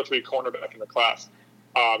number 2 or 3 cornerback in the class.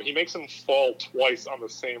 He makes him fall twice on the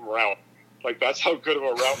same route. Like, that's how good of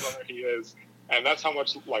a route runner he is. And that's how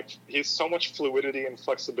much, he has so much fluidity and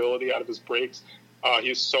flexibility out of his breaks. He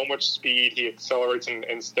has so much speed. He accelerates in an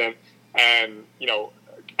instant. And,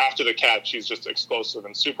 after the catch, he's just explosive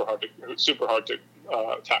and super hard to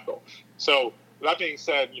tackle. So, that being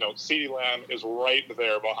said, CeeDee Lamb is right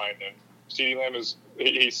there behind him. CeeDee Lamb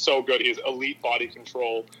he's so good. He has elite body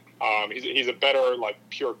control. He's a better,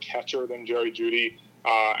 pure catcher than Jerry Jeudy.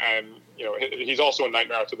 And he's also a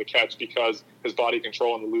nightmare after the catch because his body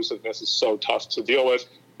control and elusiveness is so tough to deal with.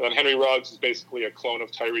 And then Henry Ruggs is basically a clone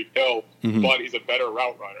of Tyreek Hill, but he's a better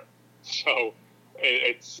route runner. So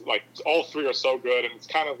it's like all 3 are so good, and it's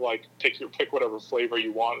kind of like pick whatever flavor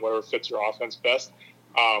you want, whatever fits your offense best.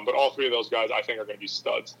 But all 3 of those guys, I think, are going to be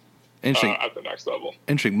studs at the next level.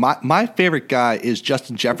 Interesting. My favorite guy is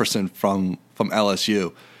Justin Jefferson from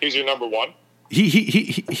LSU. He's your number 1?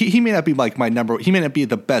 He may not be my number. He may not be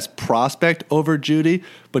the best prospect over Jeudy,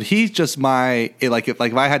 but he's just if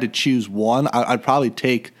I had to choose one, I'd probably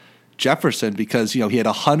take Jefferson because he had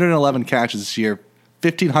 111 catches this year,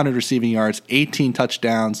 1,500 receiving yards, 18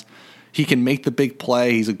 touchdowns. He can make the big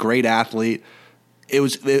play. He's a great athlete. It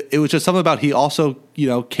was just something about he also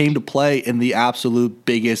came to play in the absolute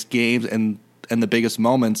biggest games and the biggest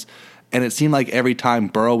moments, and it seemed like every time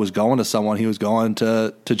Burrow was going to someone, he was going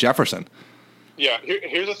to Jefferson. Yeah,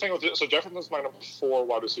 here's the thing with it. So Jefferson's my number 4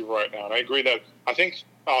 wide receiver right now, and I agree that I think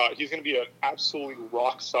he's going to be an absolutely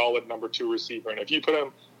rock solid number 2 receiver. And if you put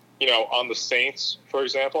him, on the Saints, for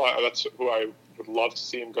example, that's who I would love to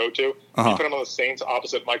see him go to. If you put him on the Saints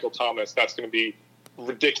opposite Michael Thomas, that's going to be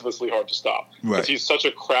ridiculously hard to stop because he's such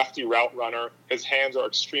a crafty route runner. His hands are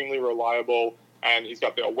extremely reliable, and he's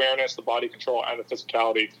got the awareness, the body control, and the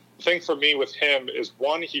physicality. The thing for me with him is,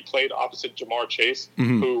 one, he played opposite Jamar Chase,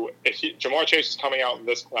 who, Jamar Chase is coming out in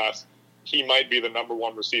this class. he might be the number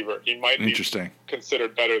one receiver. He might be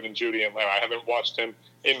considered better than Jeudy and Lamb. I haven't watched him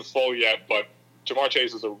in full yet, but Jamar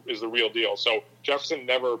Chase is the real deal. So Jefferson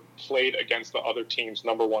never played against the other team's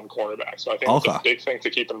number one cornerback. So I think it's a big thing to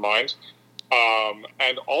keep in mind.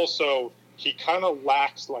 And also, he kind of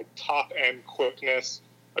lacks like top-end quickness,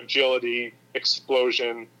 agility,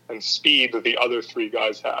 explosion, and speed that the other three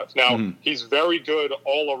guys have. Now, he's very good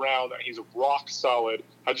all around, and he's rock solid.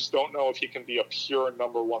 I just don't know if he can be a pure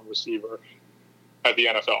number one receiver at the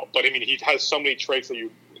NFL. But, I mean, he has so many traits that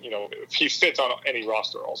he fits on any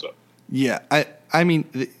roster also. Yeah, I mean,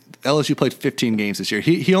 LSU played 15 games this year.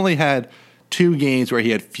 He only had 2 games where he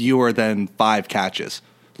had fewer than 5 catches.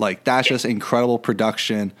 Like, that's just incredible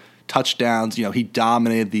production. Touchdowns, he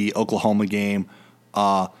dominated the Oklahoma game.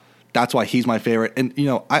 That's why he's my favorite. And,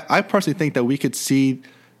 I personally think that we could see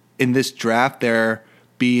in this draft there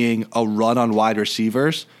being a run on wide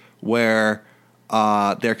receivers where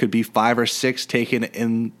there could be 5 or 6 taken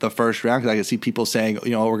in the first round. Because I can see people saying,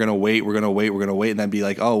 we're going to wait, and then be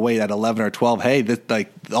like, oh, wait, at 11 or 12, hey,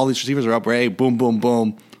 all these receivers are up. Hey, boom, boom,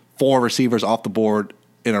 boom, 4 receivers off the board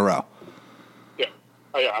in a row.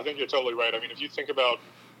 Yeah, I think you're totally right. I mean, if you think about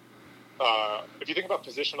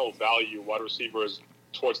positional value, wide receivers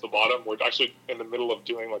towards the bottom, we're actually in the middle of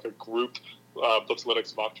doing like a group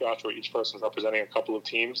Blitzalytics mock draft where each person is representing a couple of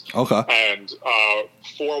teams. Okay. And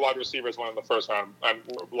 4 wide receivers went in the first round. And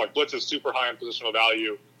like Blitz is super high in positional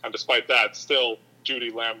value, and despite that, still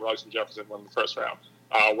Jeudy, Lamb, Ruggs, and Jefferson went in the first round.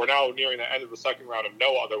 We're now nearing the end of the second round, and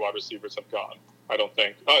no other wide receivers have gone. I don't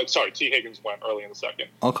think. T. Higgins went early in the second.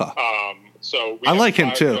 Okay. So I like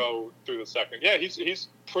him too. Go through the second. Yeah, he's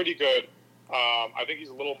pretty good. I think he's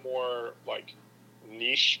a little more like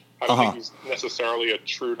niche. I don't think he's necessarily a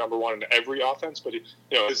true number one in every offense, but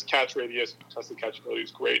his catch radius, contested catch ability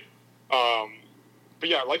is great. But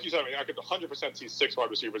yeah, like you said, I mean, I could 100% see 6 wide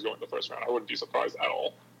receivers going in the first round. I wouldn't be surprised at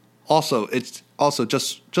all. Also, it's also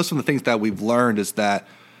just from the things that we've learned is that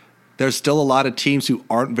there's still a lot of teams who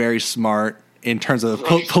aren't very smart in terms of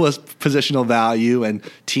positional value, and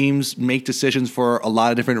teams make decisions for a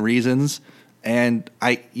lot of different reasons. And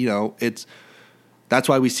that's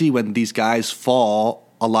why we see when these guys fall,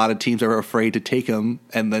 a lot of teams are afraid to take them.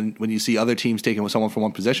 And then when you see other teams taking someone from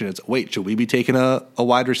one position, it's, wait, should we be taking a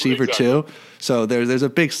wide receiver too? So there's a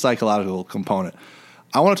big psychological component.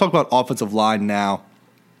 I want to talk about offensive line now.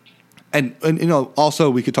 And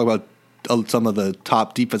also we could talk about some of the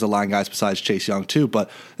top defensive line guys besides Chase Young too, but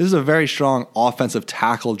this is a very strong offensive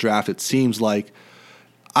tackle draft. It seems like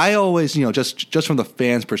I always, just from the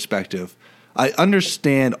fans' perspective, I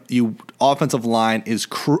understand offensive line is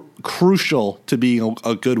crucial to being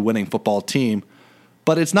a good winning football team,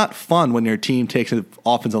 but it's not fun when your team takes an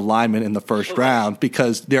offensive lineman in the first round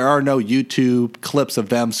because there are no YouTube clips of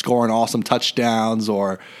them scoring awesome touchdowns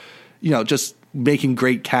or, just making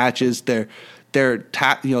great catches. Their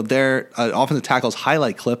offensive tackle's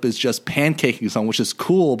highlight clip is just pancaking someone, which is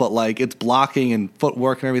cool, but like it's blocking and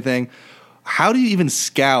footwork and everything. How do you even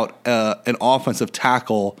scout an offensive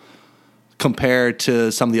tackle compared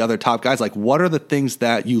to some of the other top guys? Like, what are the things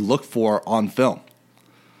that you look for on film?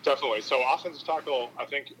 Definitely. So offensive tackle, I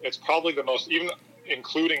think it's probably the most, even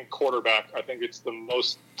including quarterback, I think it's the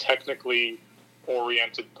most technically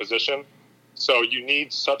oriented position. So you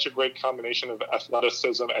need such a great combination of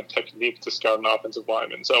athleticism and technique to scout an offensive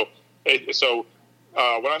lineman. So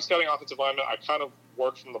when I'm scouting offensive linemen, I kind of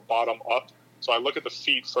work from the bottom up. So I look at the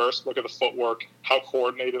feet first, look at the footwork. How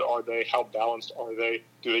coordinated are they? How balanced are they?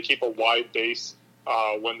 Do they keep a wide base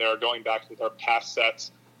when they're going back to their pass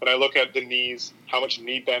sets? When I look at the knees, how much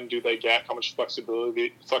knee bend do they get? How much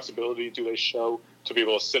flexibility do they show to be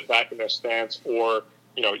able to sit back in their stance or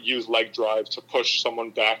use leg drive to push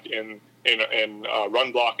someone back in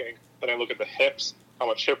run blocking? Then I look at the hips. How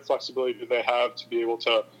much hip flexibility do they have to be able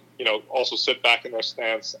to also sit back in their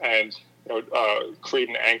stance and create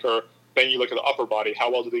an anchor? Then you look at the upper body.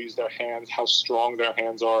 How well do they use their hands? How strong their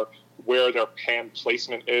hands are? Where their hand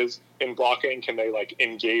placement is in blocking? Can they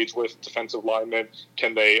engage with defensive linemen?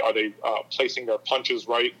 Are they placing their punches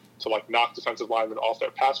right to knock defensive linemen off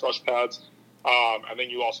their pass rush pads? And then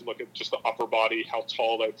you also look at just the upper body, how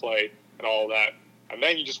tall they play, and all of that. And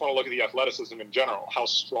then you just want to look at the athleticism in general. How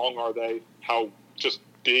strong are they? How just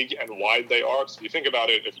big and wide they are? So if you think about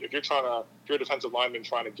it, if you're a defensive lineman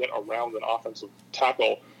trying to get around an offensive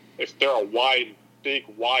tackle, if they're a big,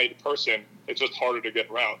 wide person, it's just harder to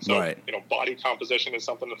get around. So, right. Body composition is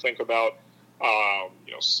something to think about.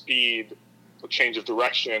 Speed, the change of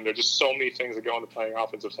direction. There are just so many things that go into playing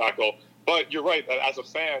offensive tackle. But you're right that as a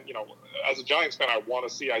fan, as a Giants fan, I want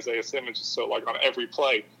to see Isaiah Simmons just so on every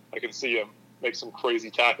play I can see him make some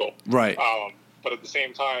crazy tackle. Right. But at the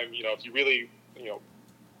same time, if you really,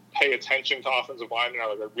 pay attention to offensive linemen,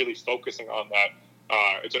 or they're really focusing on that,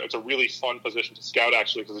 it's a really fun position to scout,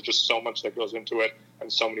 actually, because there's just so much that goes into it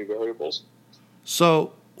and so many variables.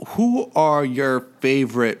 So who are your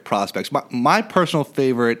favorite prospects? My personal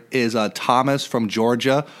favorite is Thomas from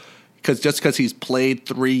Georgia, because he's played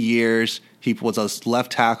 3 years. He was a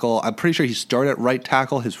left tackle. I'm pretty sure he started at right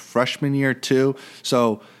tackle his freshman year too.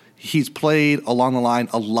 So he's played along the line,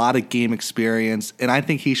 a lot of game experience, and I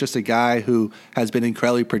think he's just a guy who has been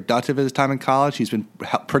incredibly productive at his time in college. He's been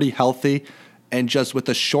pretty healthy, and just with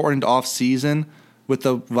the shortened off season, with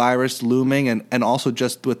the virus looming, and also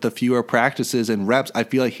just with the fewer practices and reps, I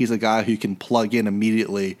feel like he's a guy who can plug in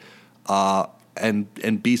immediately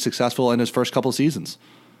and be successful in his first couple of seasons.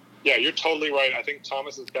 Yeah, you're totally right. I think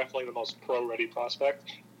Thomas is definitely the most pro-ready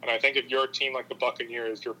prospect, and I think if you're a team like the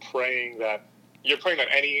Buccaneers, you're praying that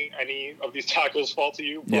any of these tackles fall to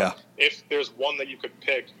you. But yeah. If there's one that you could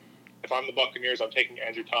pick, if I'm the Buccaneers, I'm taking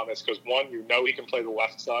Andrew Thomas, because one, he can play the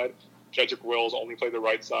left side. Jedrick Wills only played the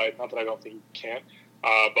right side. Not that I don't think he can,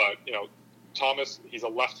 but Thomas, he's a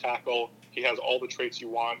left tackle. He has all the traits you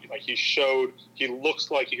want. Like, he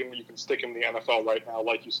looks like you can stick him in the NFL right now,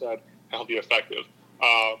 like you said, and he'll be effective.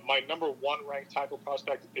 My number one ranked tackle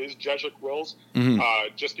prospect is Jedrick Wills,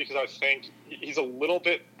 just because I think he's a little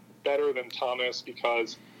bit better than Thomas,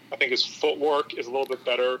 because I think his footwork is a little bit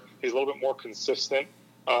better. He's a little bit more consistent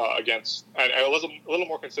and a little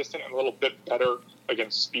more consistent and a little bit better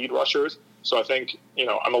against speed rushers. So I think,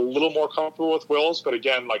 I'm a little more comfortable with Wills, but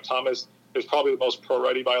again, like Thomas is probably the most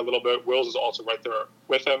pro-ready by a little bit. Wills is also right there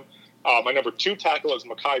with him. My number 2 tackle is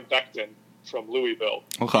Mekhi Becton from Louisville.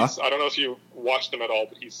 Okay. I don't know if you watched him at all,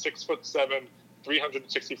 but he's 6'7",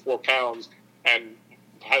 364 pounds, and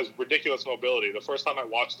has ridiculous mobility. The first time I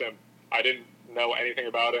watched him, I didn't know anything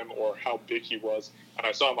about him or how big he was, and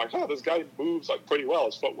I saw him like, this guy moves like pretty well.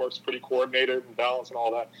 His footwork's pretty coordinated and balanced and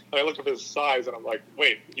all that. And I looked at his size, and I'm like,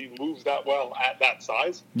 wait, he moves that well at that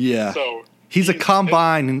size? Yeah. So he's a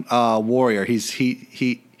combine warrior. He's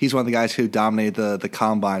one of the guys who dominated the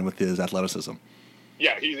combine with his athleticism.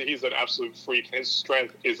 Yeah, he's an absolute freak. His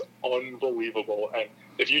strength is unbelievable, and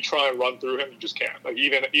if you try and run through him, you just can't. Like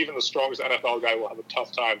even the strongest NFL guy will have a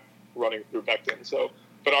tough time running through Becton. So,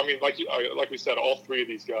 but I mean, like we said, all 3 of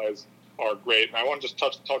these guys are great. And I want to just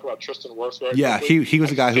talk about Tristan Wirfs very quickly. He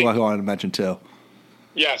was a guy who I wanted to mention too.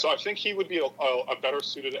 Yeah, so I think he would be a better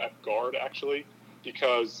suited at guard, actually,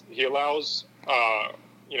 because he allows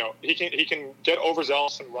he can get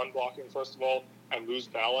overzealous in run blocking, first of all, and lose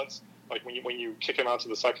balance. Like when you kick him out to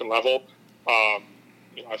the second level,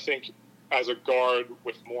 I think as a guard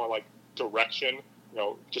with more like direction,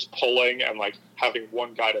 just pulling and like having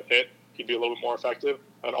one guy to hit, he'd be a little bit more effective.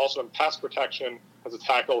 And also in pass protection as a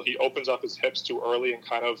tackle, he opens up his hips too early and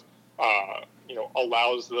kind of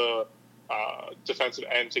allows the defensive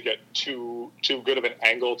end to get too good of an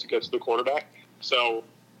angle to get to the quarterback. So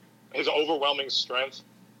his overwhelming strength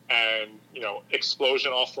and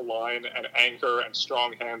explosion off the line and anchor and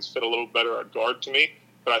strong hands fit a little better at guard to me,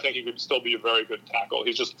 but I think he could still be a very good tackle.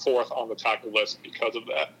 He's just 4th on the tackle list because of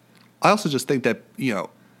that. I also just think that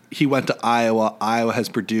he went to Iowa. Iowa has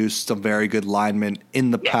produced some very good linemen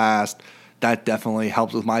in the past. That definitely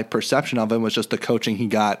helped with my perception of him, was just the coaching he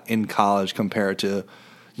got in college compared to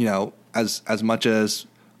as much as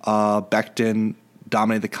Becton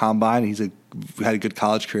dominated the combine. He's had a good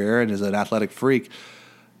college career and is an athletic freak.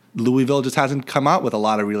 Louisville just hasn't come out with a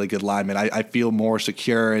lot of really good linemen. I feel more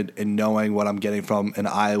secure in knowing what I'm getting from an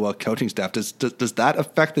Iowa coaching staff. Does that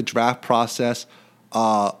affect the draft process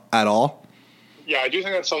at all? Yeah, I do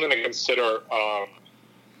think that's something to consider.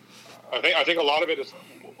 I think a lot of it is,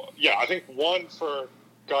 I think one, for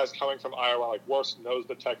guys coming from Iowa, like Wirfs knows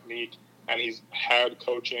the technique and he's had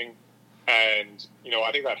coaching, and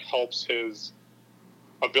I think that helps his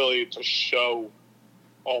ability to show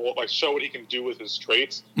what he can do with his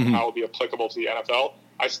traits and how it will be applicable to the NFL.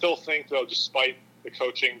 I still think, though, despite the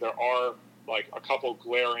coaching, there are like a couple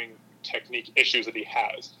glaring technique issues that he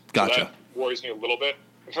has. Gotcha. So that worries me a little bit.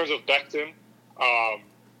 In terms of Becton,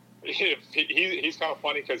 he's kind of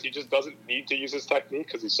funny because he just doesn't need to use his technique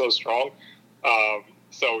because he's so strong.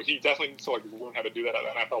 So he definitely needs to learn how to do that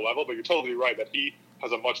at the NFL level. But you're totally right that he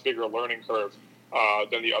has a much bigger learning curve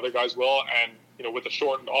than the other guys will. And with the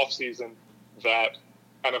shortened off season that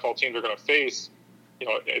NFL teams are going to face,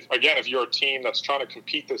 if you're a team that's trying to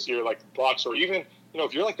compete this year, like the Bucs, or even,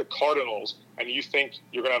 if you're like the Cardinals and you think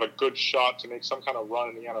you're going to have a good shot to make some kind of run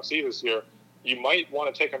in the NFC this year, you might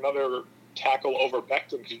want to take another tackle over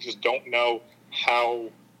Becton because you just don't know how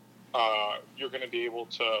you're going to be able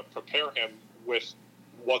to prepare him with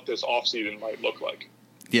what this offseason might look like.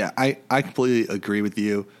 Yeah, I completely agree with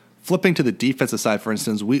you. Flipping to the defensive side, for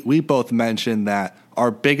instance, we both mentioned that our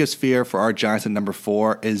biggest fear for our Giants at number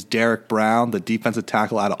 4 is Derek Brown, the defensive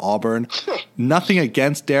tackle out of Auburn. Nothing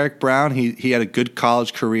against Derek Brown. He had a good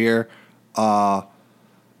college career.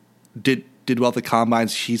 Did well at the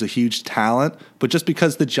combines. He's a huge talent. But just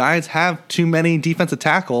because the Giants have too many defensive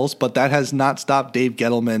tackles, but that has not stopped Dave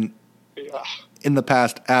Gettleman in the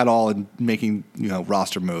past at all in making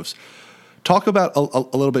roster moves. Talk about a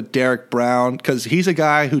little bit Derek Brown, because he's a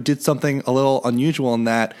guy who did something a little unusual in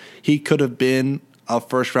that he could have been a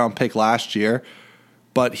first-round pick last year,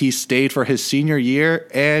 but he stayed for his senior year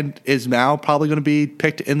and is now probably going to be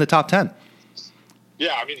picked in the top 10.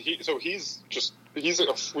 Yeah, I mean, he's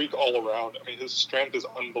a freak all around. I mean, his strength is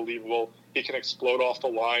unbelievable. He can explode off the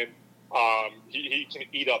line. He can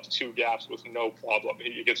eat up 2 gaps with no problem.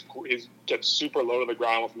 He gets super low to the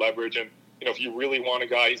ground with leverage, and if you really want a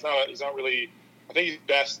guy, he's not really. I think he's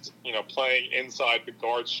best, playing inside the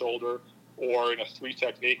guard's shoulder or in a 3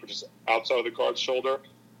 technique, which is outside of the guard's shoulder.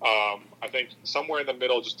 I think somewhere in the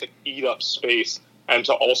middle, just to eat up space and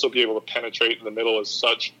to also be able to penetrate in the middle is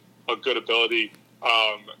such a good ability.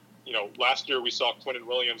 Last year we saw Quinton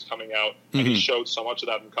Williams coming out, and he showed so much of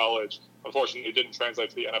that in college. Unfortunately, it didn't translate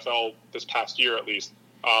to the NFL this past year, at least.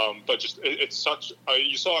 But just it's such.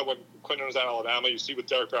 You saw it when Quinton was at Alabama. You see with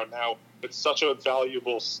Derek Brown now. It's such a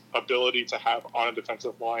valuable ability to have on a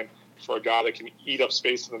defensive line for a guy that can eat up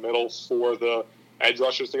space in the middle for the edge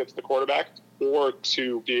rushers to get to the quarterback, or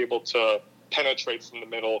to be able to penetrate from the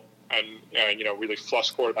middle and really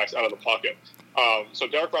flush quarterbacks out of the pocket. So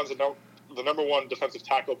Derek Brown's the number 1 defensive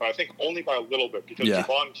tackle, but I think only by a little bit, because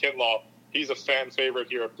Javon Kinlaw, he's a fan favorite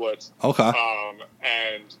here at Blitz. Okay.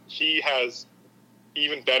 And he has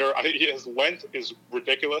even better. I think his length is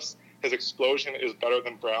ridiculous. His explosion is better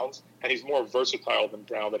than Brown's, and he's more versatile than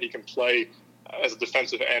Brown, that he can play as a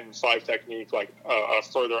defensive end 5 technique, like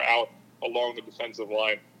further out along the defensive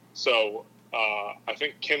line. So I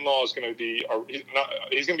think Kinlaw is going to be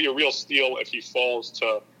he's going to be a real steal if he falls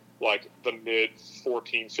to like the mid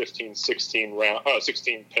 14, 15, 16 round,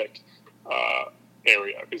 16 pick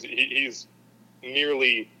area, because he's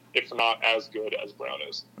nearly, if not as good as Brown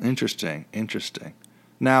is. Interesting.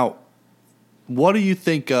 Now, what do you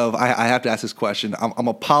think of? I have to ask this question. I'm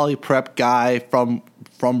a poly prep guy from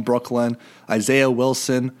Brooklyn. Isaiah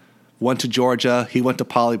Wilson went to Georgia. He went to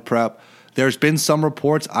poly prep. There's been some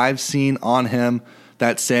reports I've seen on him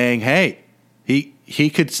that saying, hey, he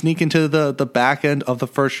could sneak into the back end of the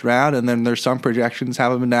first round, and then there's some projections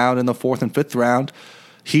have him out in the 4th and 5th round.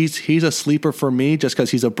 He's a sleeper for me just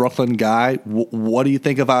because he's a Brooklyn guy. What do you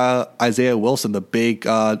think of Isaiah Wilson, the big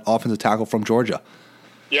offensive tackle from Georgia?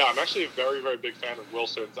 Yeah, I'm actually a very, very big fan of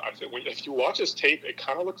Wilson's. I think if you watch his tape, it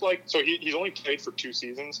kind of looks like he's only played for 2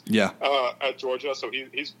 seasons. Yeah. At Georgia, so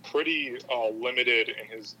he's pretty limited in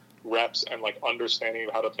his reps and like understanding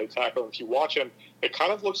of how to play tackle. And if you watch him, it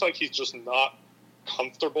kind of looks like he's just not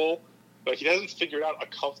comfortable. Like he hasn't figured out a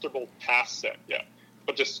comfortable pass set yet.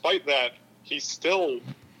 But despite that, he still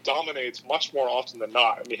dominates much more often than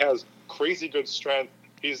not. And he has crazy good strength.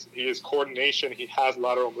 He has coordination. He has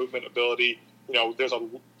lateral movement ability. There's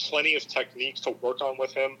plenty of techniques to work on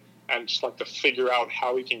with him, and just like to figure out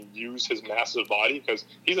how he can use his massive body, because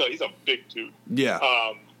he's a big dude. Yeah.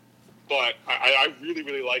 But I really,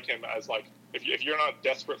 really like him as like, if you're not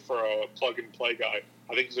desperate for a plug and play guy,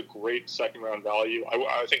 I think he's a great 2nd round value.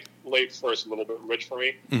 I think late first a little bit rich for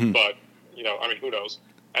me, but who knows?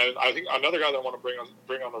 And I think another guy that I want to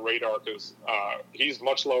bring on the radar, because he's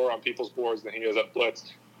much lower on people's boards than he is at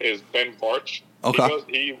Blitz, is Ben Varch. Okay.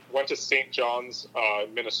 He went to St. John's,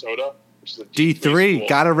 Minnesota, which is a D3.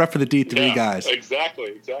 Got to rep for the D3 guys.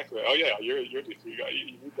 Exactly. Oh yeah, you're a D3 guy. You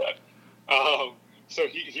need that. So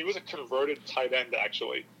he was a converted tight end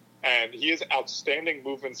actually, and he has outstanding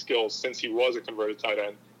movement skills since he was a converted tight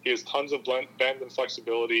end. He has tons of bend and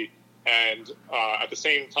flexibility, and at the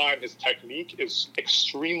same time, his technique is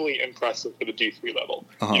extremely impressive for the D3 level.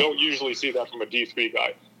 You don't usually see that from a D3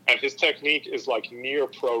 guy, and his technique is like near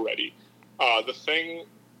pro ready. The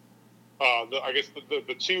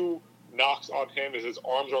 2 knocks on him is his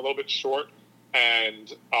arms are a little bit short,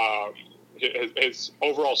 and his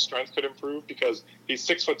overall strength could improve, because he's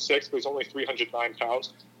 6'6", but he's only 309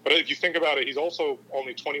 pounds. But if you think about it, he's also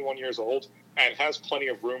only 21 years old and has plenty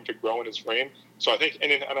of room to grow in his frame. So I think in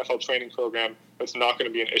an NFL training program, it's not going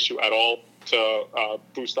to be an issue at all to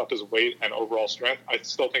boost up his weight and overall strength. I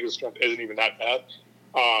still think his strength isn't even that bad.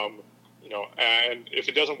 And if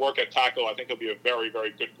it doesn't work at tackle, I think he'll be a very,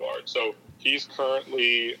 very good guard. So he's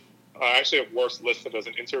currently, I actually have worse listed as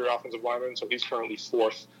an interior offensive lineman, so he's currently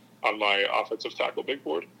 4th on my offensive tackle big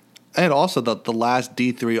board. And also, the last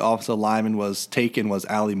D3 offensive lineman was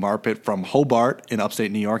Ali Marpet from Hobart in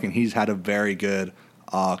upstate New York, and he's had a very good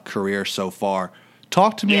career so far.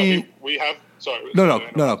 Talk to me. Yeah, we have. Sorry. No.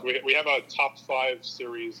 We have a top 5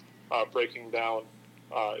 series breaking down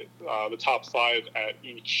the top 5 at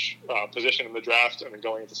each position in the draft, and then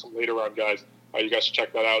going into some later round guys. You guys should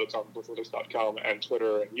check that out. It's on Blitzalytics.com and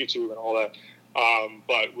Twitter and YouTube and all that.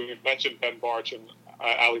 But we mentioned Ben Barch and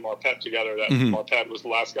Ali Marpet together. That Marpet was the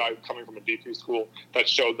last guy coming from a D3 school that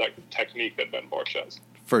showed that technique that Ben Barch has.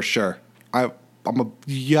 For sure.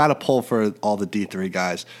 You got to pull for all the D3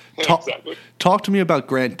 guys. Exactly. Talk to me about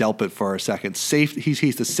Grant Delpit for a second.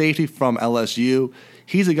 He's the safety from LSU.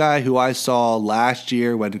 He's a guy who I saw last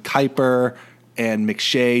year when Kuiper and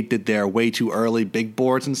McShay did their way too early big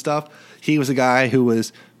boards and stuff. He was a guy who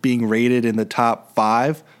was being rated in the top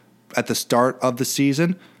 5 at the start of the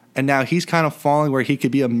season, and now he's kind of falling where he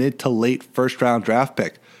could be a mid to late first-round draft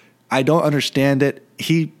pick. I don't understand it.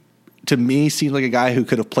 He, to me, seems like a guy who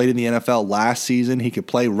could have played in the NFL last season. He could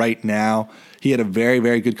play right now. He had a very,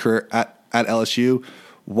 very good career at LSU.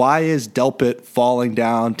 Why is Delpit falling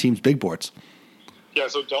down teams' big boards? Yeah,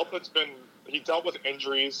 so he dealt with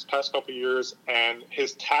injuries past couple of years, and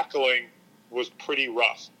his tackling was pretty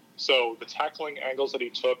rough. So the tackling angles that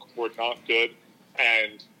he took were not good,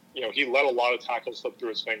 and he let a lot of tackles slip through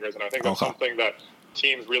his fingers, and I think that's something that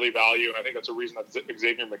teams really value, and I think that's a reason that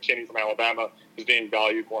Xavier McKinney from Alabama is being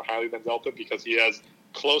valued more highly than Delpit, because he has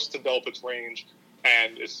close to Delpit's range,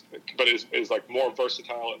 and is like more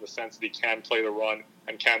versatile in the sense that he can play the run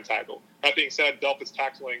and can tackle. That being said, Delpit's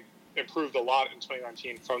tackling improved a lot in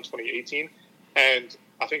 2019 from 2018, and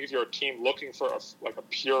I think if you're a team looking for a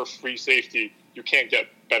pure free safety, you can't get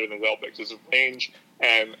better than Delpit. His range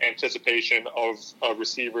and anticipation of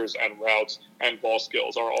receivers and routes and ball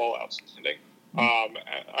skills are all outstanding.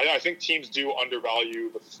 I think teams do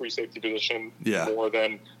undervalue the free safety position more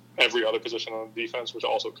than every other position on the defense, which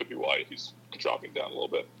also could be why he's dropping down a little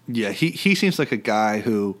bit. Yeah, he seems like a guy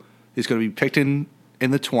who is going to be picked in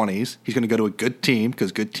the 20s. He's going to go to a good team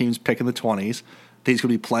because good teams pick in the 20s. He's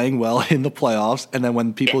going to be playing well in the playoffs, and then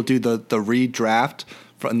when people do the redraft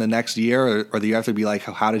in the next year or the year after, be like,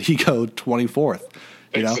 how did he go 24th?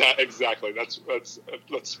 Exactly. That's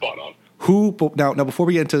spot on. Now before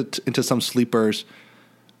we get into some sleepers,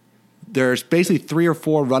 there's basically 3 or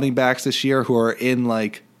 4 running backs this year who are in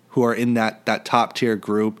that top tier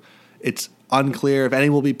group. It's unclear if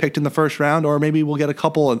any will be picked in the first round, or maybe we'll get a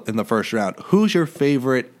couple in the first round. Who's your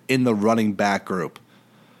favorite in the running back group?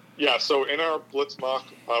 Yeah, so in our Blitz mock,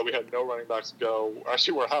 we had no running backs go.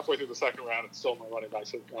 Actually, we're halfway through the second round, and still no running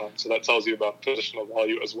backs have gone. So that tells you about positional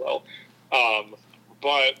value as well.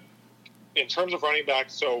 But in terms of running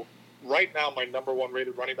backs, so right now my number 1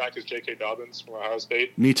 rated running back is J.K. Dobbins from Ohio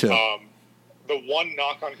State. Me too. The one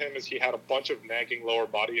knock on him is he had a bunch of nagging lower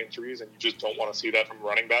body injuries, and you just don't want to see that from a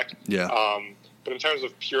running back. Yeah. But in terms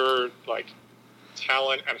of pure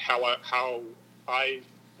talent and how I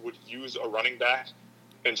would use a running back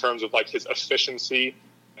in terms of his efficiency,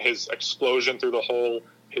 his explosion through the hole,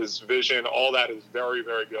 his vision, all that is very,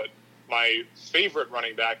 very good. My favorite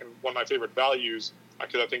running back and one of my favorite values,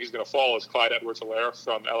 because I think he's going to fall, is Clyde Edwards-Helaire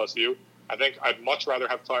from LSU. I think I'd much rather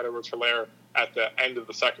have Clyde Edwards-Helaire at the end of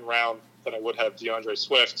the second round than I would have DeAndre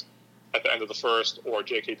Swift at the end of the first or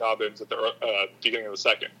J.K. Dobbins at the beginning of the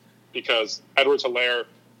second. Because Edwards-Helaire,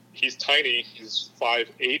 he's tiny. He's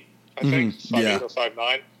 5'8", I think, 5'8" or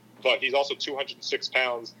 5'9", but he's also 206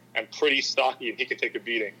 pounds and pretty stocky, and he can take a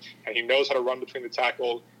beating. And he knows how to run between the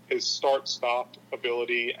tackle. His start-stop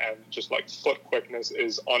ability and just foot quickness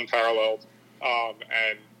is unparalleled.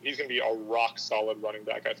 And he's going to be a rock-solid running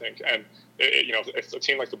back, I think. And, if a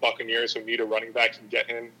team like the Buccaneers who need a running back can get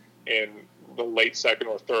him in the late second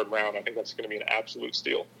or third round, I think that's going to be an absolute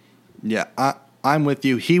steal. Yeah, I'm with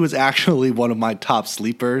you. He was actually one of my top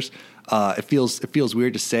sleepers. It feels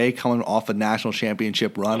weird to say coming off a national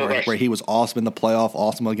championship run where he was awesome in the playoff,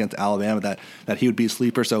 awesome against Alabama, that he would be a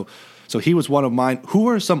sleeper. So he was one of mine. Who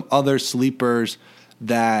are some other sleepers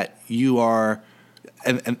that you are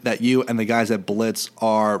and that you and the guys at Blitz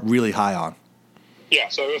are really high on? Yeah,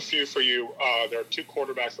 so I have a few for you. There are 2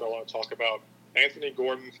 quarterbacks that I want to talk about. Anthony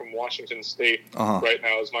Gordon from Washington State right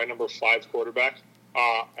now is my number 5 quarterback.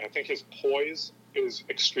 I think his poise is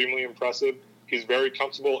extremely impressive. He's very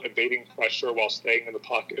comfortable evading pressure while staying in the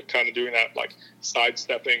pocket, kind of doing that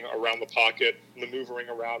sidestepping around the pocket, maneuvering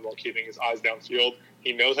around while keeping his eyes downfield.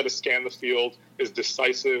 He knows how to scan the field, is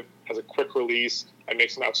decisive, has a quick release, and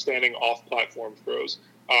makes some outstanding off-platform throws.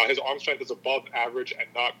 His arm strength is above average and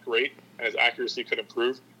not great, and his accuracy could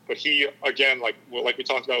improve. But he, again, like we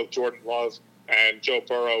talked about with Jordan Love and Joe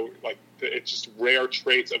Burrow, it's just rare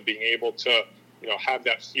traits of being able to, have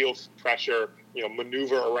that field pressure,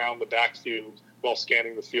 maneuver around the backfield while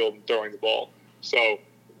scanning the field and throwing the ball. So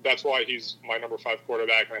that's why he's my number 5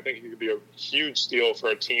 quarterback, and I think he could be a huge steal for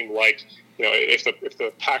a team like, if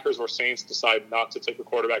the Packers or Saints decide not to take a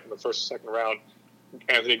quarterback in the first or second round,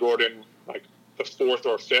 Anthony Gordon, like the 4th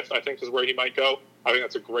or 5th, I think is where he might go. I think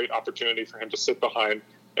that's a great opportunity for him to sit behind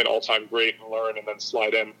an all-time great and learn and then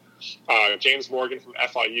slide in. James Morgan from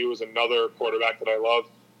FIU is another quarterback that I love.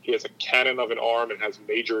 He has a cannon of an arm and has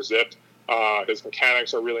major zip. His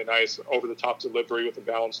mechanics are really nice, over-the-top delivery with a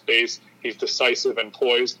balanced base. He's decisive and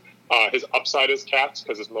poised. His upside is capped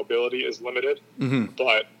because his mobility is limited. Mm-hmm.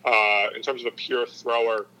 But in terms of a pure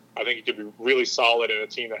thrower, I think he could be really solid in a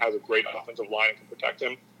team that has a great offensive line and can protect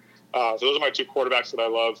him. So those are my 2 quarterbacks that I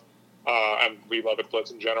love, and we love at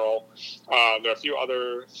Blitz in general. There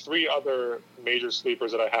are 3 other major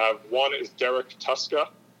sleepers that I have. One is Derek Tuska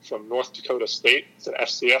from North Dakota State. He's an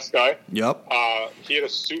FCS guy. Yep.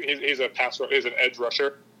 He's an edge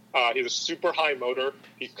rusher. He's a super high motor.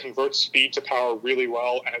 He converts speed to power really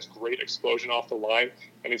well and has great explosion off the line.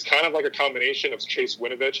 And he's kind of like a combination of Chase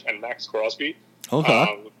Winovich and Max Crosby.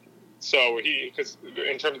 Okay. Because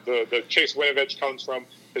in terms of the Chase Winovich comes from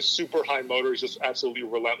his super high motor, he's just absolutely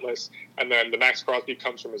relentless. And then the Max Crosby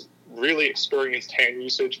comes from his really experienced hand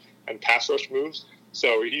usage and pass rush moves.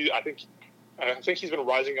 So I think he's been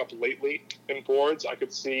rising up lately in boards. I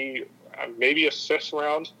could see maybe a 5th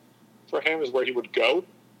round for him is where he would go.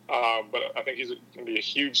 But I think he's going to be a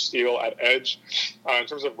huge steal at edge. In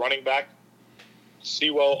terms of running back,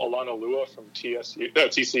 Sewell Olanolua from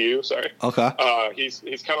TCU. Sorry. Okay.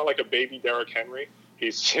 He's kind of like a baby Derrick Henry.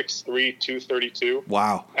 He's 6'3", 232.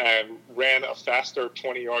 Wow. And ran a faster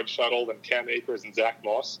 20-yard shuttle than Cam Akers and Zach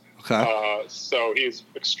Moss. Okay. So he's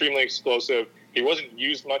extremely explosive. He wasn't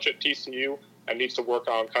used much at TCU and needs to work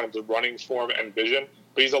on kind of the running form and vision.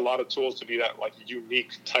 But he's a lot of tools to be that like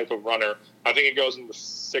unique type of runner. I think it goes in the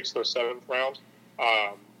 6th or 7th round.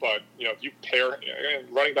 But if you pair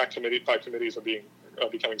running back committees are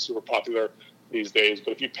becoming super popular these days.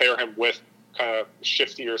 But if you pair him with kind of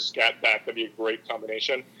shiftier scat back, that'd be a great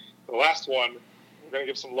combination. The last one, we're going to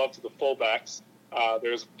give some love to the fullbacks.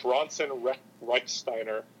 There's Bronson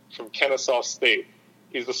Reichsteiner from Kennesaw State.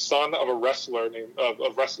 He's the son of a wrestler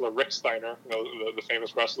wrestler Rick Steiner, the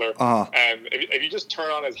famous wrestler. Uh-huh. And if you just turn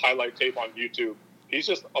on his highlight tape on YouTube, he's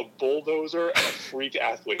just a bulldozer and a freak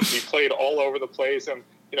athlete. He played all over the place. And,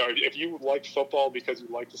 if you like football because you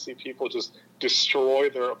like to see people just destroy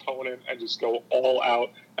their opponent and just go all out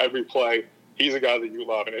every play, he's a guy that you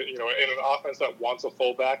love. And, in an offense that wants a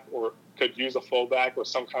fullback or could use a fullback or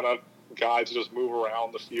some kind of guy to just move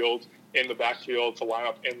around the field in the backfield to line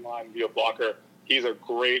up in line, be a blocker, he's a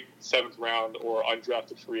great 7th round or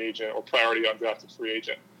undrafted free agent or priority undrafted free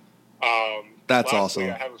agent. That's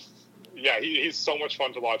awesome. He's so much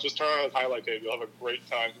fun to watch. Just turn on his highlight tape. You'll have a great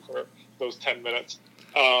time for those 10 minutes.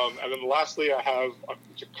 And then lastly, I have a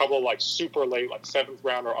couple like super late, like 7th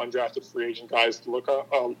round or undrafted free agent guys to look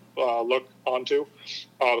onto.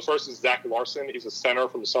 The first is Zach Larson. He's a center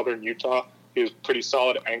from Southern Utah. He's pretty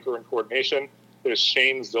solid anchor and coordination. There's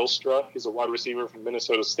Shane Zylstra. He's a wide receiver from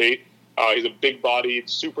Minnesota State. He's a big-bodied,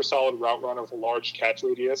 super solid route runner with a large catch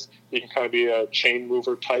radius. He can kind of be a chain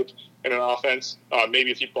mover type in an offense.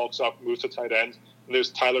 Maybe if he bulks up, moves to tight end. And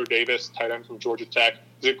there's Tyler Davis, tight end from Georgia Tech.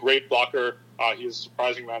 He's a great blocker. He has a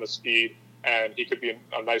surprising amount of speed, and he could be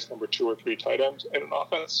a nice number 2 or 3 tight end in an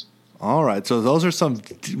offense. All right, so those are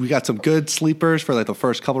we got some good sleepers for like the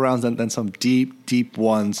first couple rounds, and then some deep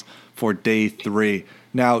ones for day 3.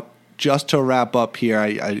 Now, just to wrap up here,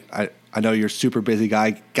 I know you're a super busy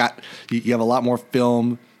guy. You have a lot more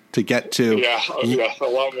film to get to. Yeah, a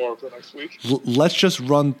lot more for next week. Let's just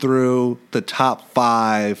run through the top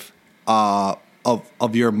 5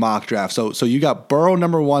 of your mock draft. So you got Burrow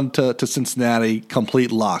number 1 to Cincinnati,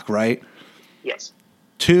 complete lock, right? Yes.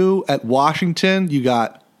 2 at Washington, you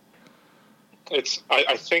got.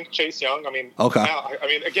 I think Chase Young. Okay. Now,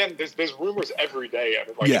 again, there's rumors every day.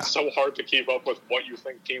 It's so hard to keep up with what you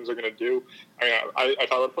think teams are going to do.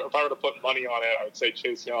 If I were to put money on it, I would say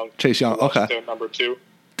Chase Young. Okay. Number 2.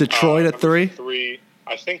 Detroit at 3. 3.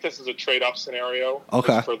 I think this is a trade-up scenario.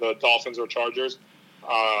 Okay. For the Dolphins or Chargers.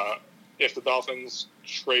 If the Dolphins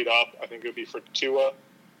trade up, I think it would be for Tua,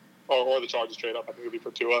 or the Chargers trade up, I think it would be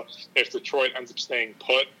for Tua. If Detroit ends up staying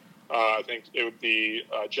put, I think it would be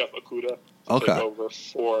Jeff Okudah. Take over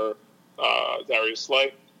for Darius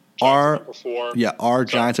Slay. Our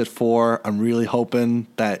Giants at 4. I'm really hoping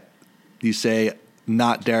that you say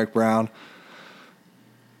not Derek Brown.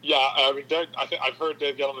 Yeah, I mean, I've heard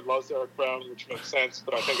Dave Gettleman loves Derek Brown, which makes sense,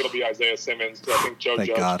 but I think it'll be Isaiah Simmons because I think Joe Thank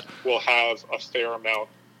Judge God. will have a fair amount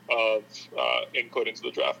of input into the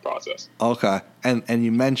draft process. Okay, and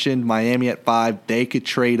you mentioned Miami at 5. They could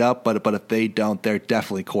trade up, but if they don't, they're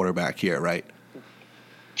definitely quarterback here, right?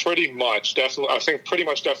 Pretty much, definitely. I think pretty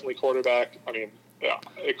much definitely quarterback. I mean, yeah,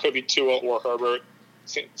 it could be Tua or Herbert.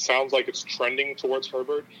 Sounds like it's trending towards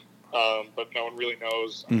Herbert, but no one really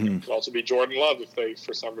knows. It could also be Jordan Love if they,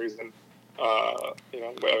 for some reason,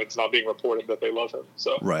 it's not being reported that they love him.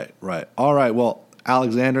 So Right. All right. Well,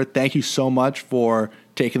 Alexander, thank you so much for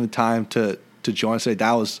taking the time to join us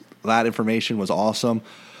today. That information was awesome.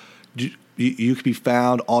 You can be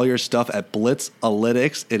found all your stuff at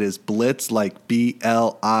Blitzalytics. It is Blitz like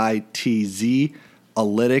BLITZ,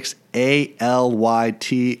 Alytics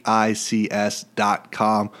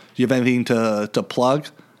ALYTICS.com. Do you have anything to plug?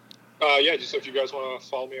 Yeah, just if you guys want to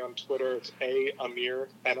follow me on Twitter, it's Amir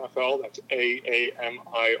NFL. That's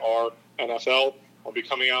AAMIR NFL. I'll be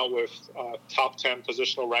coming out with top 10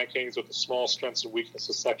 positional rankings with a small strengths and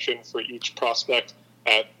weaknesses section for each prospect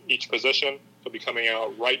at each position. It'll be coming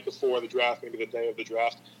out right before the draft, maybe the day of the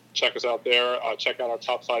draft. Check us out there. Check out our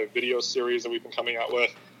top 5 video series that we've been coming out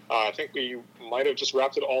with. I think we might have just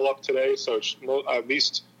wrapped it all up today, so at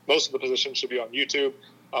least most of the positions should be on YouTube.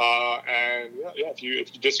 If you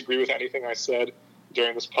disagree with anything I said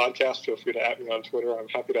during this podcast, feel free to add me on Twitter. I'm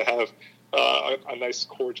happy to have a nice,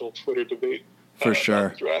 cordial Twitter debate. For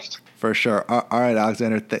sure. For sure. All right,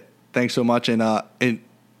 Alexander. Thanks so much, and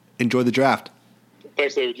enjoy the draft.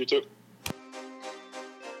 Thanks, David. You too.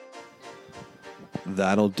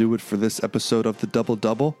 That'll do it for this episode of the Double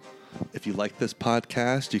Double. If you like this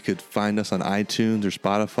podcast, you could find us on iTunes or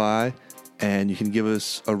Spotify, and you can give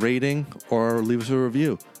us a rating or leave us a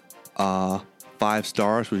review. 5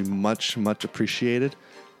 stars would be much, much appreciated.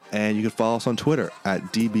 And you can follow us on Twitter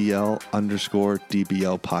at DBL_DBL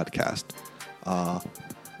podcast.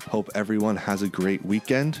 Hope everyone has a great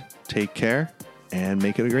weekend. Take care and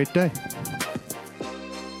make it a great day.